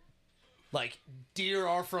deer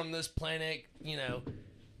are from this planet, you know,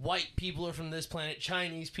 white people are from this planet,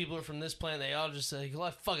 Chinese people are from this planet. They all just say, well,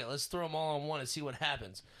 fuck it, let's throw them all on one and see what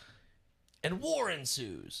happens. And war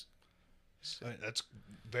ensues. I mean, that's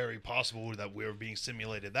very possible that we're being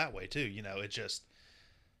simulated that way too. You know,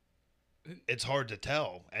 it's hard to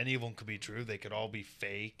tell. Any of them could be true. They could all be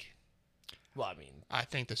fake. Well, I mean, I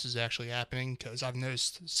think this is actually happening because I've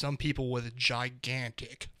noticed some people with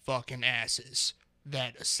gigantic fucking asses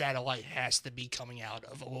that a satellite has to be coming out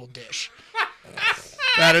of a little dish.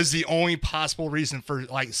 That is the only possible reason for,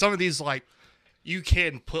 like, some of these, like, you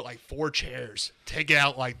can put, like, 4 chairs, take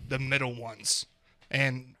out, like, the middle ones,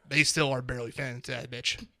 and they still are barely fit into that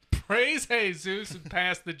bitch. Praise Jesus and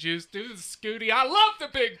pass the juice. Do the Scooty. I love the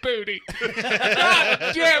big booty. God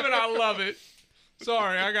damn it, I love it.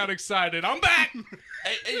 Sorry, I got excited. I'm back.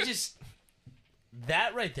 it just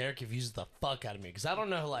that right there confuses the fuck out of me because I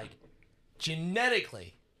don't know, like,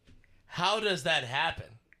 genetically, how does that happen?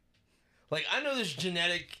 Like, I know there's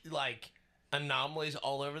genetic, like, anomalies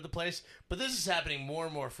all over the place, but this is happening more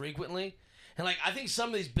and more frequently. And, like, I think some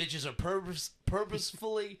of these bitches are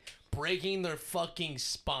purposefully breaking their fucking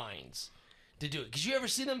spines to do it. Because you ever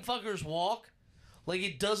see them fuckers walk? Like,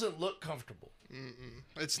 it doesn't look comfortable.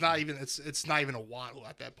 It's not even a waddle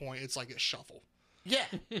at that point. It's like a shuffle. Yeah.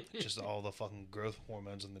 Just all the fucking growth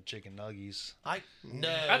hormones in the chicken nuggies. No,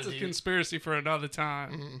 That's a dude. conspiracy for another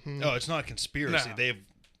time. No, it's not a conspiracy. No.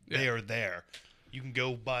 They are there. You can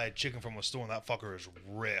go buy a chicken from a store and that fucker is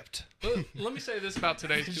ripped. Let me say this about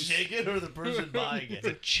today's Chicken or the person buying The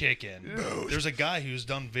it? chicken. There's a guy who's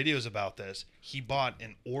done videos about this. He bought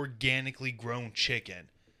an organically grown chicken,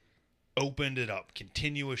 opened it up,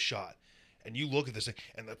 continuous shot, and you look at this thing,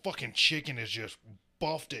 and the fucking chicken is just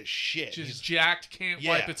buffed as shit. just jacked, can't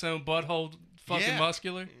wipe Yeah. its own butthole, fucking Yeah.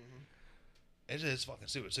 muscular. It is fucking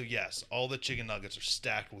stupid. So yes, all the chicken nuggets are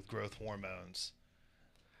stacked with growth hormones.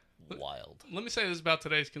 Wild. Let me say this about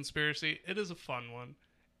today's conspiracy. It is a fun one.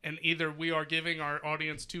 And either we are giving our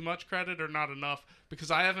audience too much credit or not enough because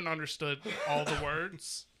I haven't understood all the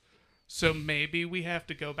words. So maybe we have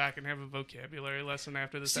to go back and have a vocabulary lesson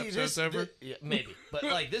after this episode's over. Yeah, maybe, but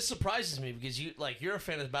like this surprises me because you're a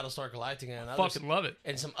fan of Battlestar Galactica and Fucking love it.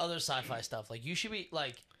 and some other sci-fi stuff. Like you should be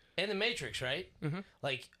like in the Matrix, right? Mm-hmm.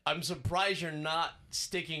 Like I'm surprised you're not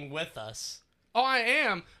sticking with us. Oh, I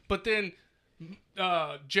am. But then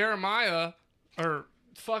Jeremiah or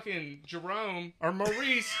fucking Jerome or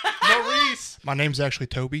Maurice My name's actually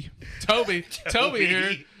Toby. Toby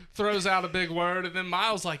here throws out a big word, and then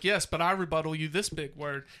Miles like, yes, but I rebuttal you this big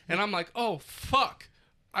word, and I'm like, oh fuck,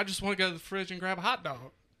 I just want to go to the fridge and grab a hot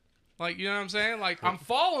dog. Like, you know what I'm saying? Like, I'm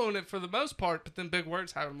following it for the most part, but then big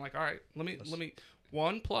words happen. I'm like, all right, let me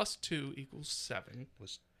 1 + 2 = 7.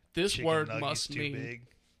 Was This chicken word nuggets must too mean. big?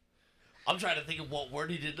 I'm trying to think of what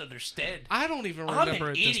word he didn't understand. I don't even I'm remember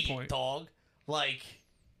an at idiot, this point. dog. Like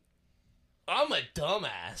I'm a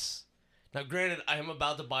dumbass. Now, granted, I am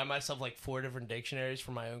about to buy myself like 4 different dictionaries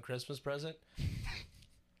for my own Christmas present.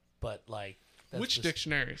 But like, that's Which just-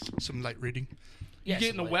 dictionaries? Some light reading. You Yeah,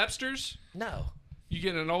 getting some a way- Webster's? No, You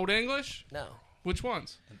getting an Old English? no. Which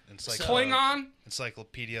ones? Klingon?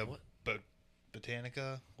 Encyclopedia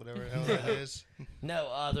Botanica, whatever the hell that is.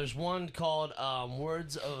 No, there's one called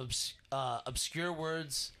Words of Obscure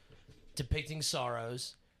Words Depicting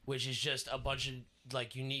Sorrows, which is just a bunch of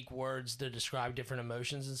like unique words to describe different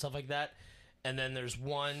emotions and stuff like that. And then there's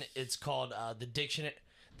one, it's called the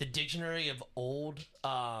Dictionary of Old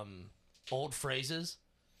Phrases,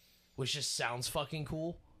 which just sounds fucking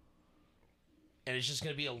cool. And it's just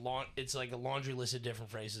gonna be it's like a laundry list of different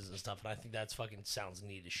phrases and stuff, and I think that's fucking sounds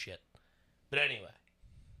neat as shit. Uh, 'But anyway,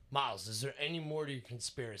 Miles, is there any more to your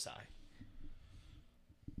conspiracy?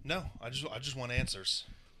 No, I just want answers.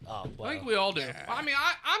 Oh, well. I think we all do. I mean,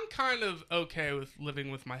 I'm kind of okay with living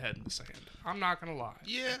with my head in the sand. I'm not going to lie.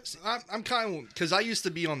 Yeah, I'm kind of, because I used to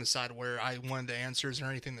be on the side where I wanted the answers and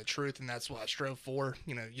anything the truth, and that's what I strove for.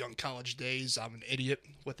 You know, young college days, I'm an idiot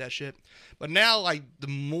with that shit. But now, like, the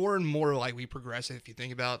more and more, like, we progress, if you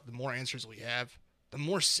think about it, the more answers we have, the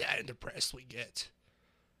more sad and depressed we get.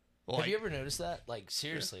 Have you ever noticed that? Like,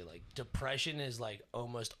 seriously, like, depression is, like,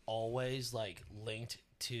 almost always, like, linked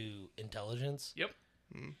to intelligence. Yep.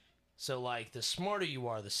 So, like, the smarter you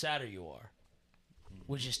are, the sadder you are.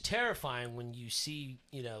 Which is terrifying when you see,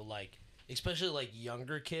 you know, like, especially, like,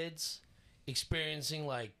 younger kids experiencing,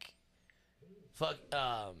 like,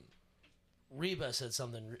 Reba said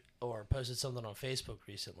something, or posted something on Facebook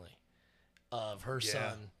recently of her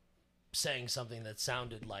son saying something that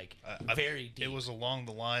sounded, like, very deep. It was along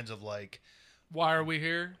the lines of, like... Why are we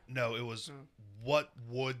here? No, it was, what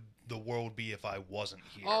would the world be if I wasn't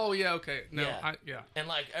here? Oh, yeah, okay. No, Yeah. And,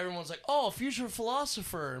 like, everyone's like, oh, future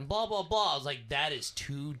philosopher and blah, blah, blah. I was like, that is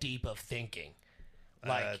too deep of thinking.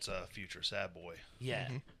 Like, That's a future sad boy. yeah.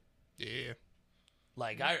 Mm-hmm. Yeah.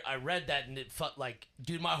 Like, I read that and it felt like,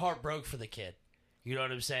 dude, my heart broke for the kid. You know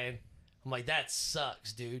what I'm saying? I'm like, that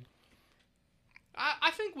sucks, dude.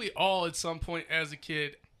 I think we all, at some point as a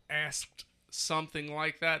kid, asked something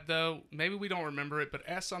like that, though. Maybe we don't remember it, but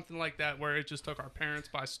asked something like that where it just took our parents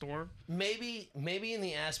by storm. Maybe in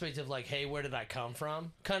the aspect of, like, hey, where did I come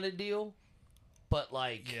from kind of deal. But,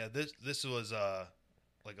 like... Yeah, this was,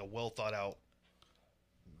 like, a well thought out,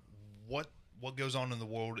 what goes on in the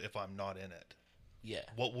world if I'm not in it? Yeah.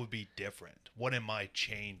 What would be different? What am I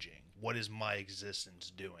changing? What is my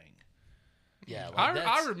existence doing? Yeah, like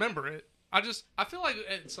I remember it. I feel like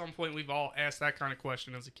at some point we've all asked that kind of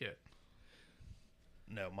question as a kid.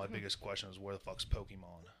 No, my biggest question is where the fuck's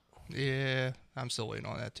Pokemon? Yeah, I'm still waiting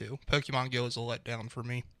on that, too. Pokemon Go is a letdown for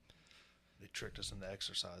me. They tricked us into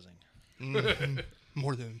exercising.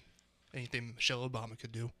 More than anything Michelle Obama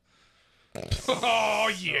could do.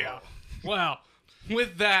 Oh, yeah. Well,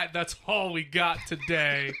 with that, that's all we got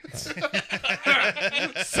today.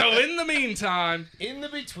 So in the meantime... In the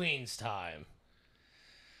betweens time.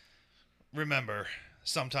 Remember,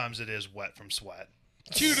 sometimes it is wet from sweat.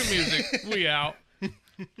 Cue the music. We out. It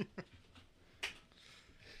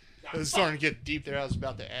was starting to get deep there. I was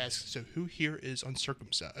about to ask, so who here is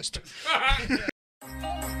uncircumcised?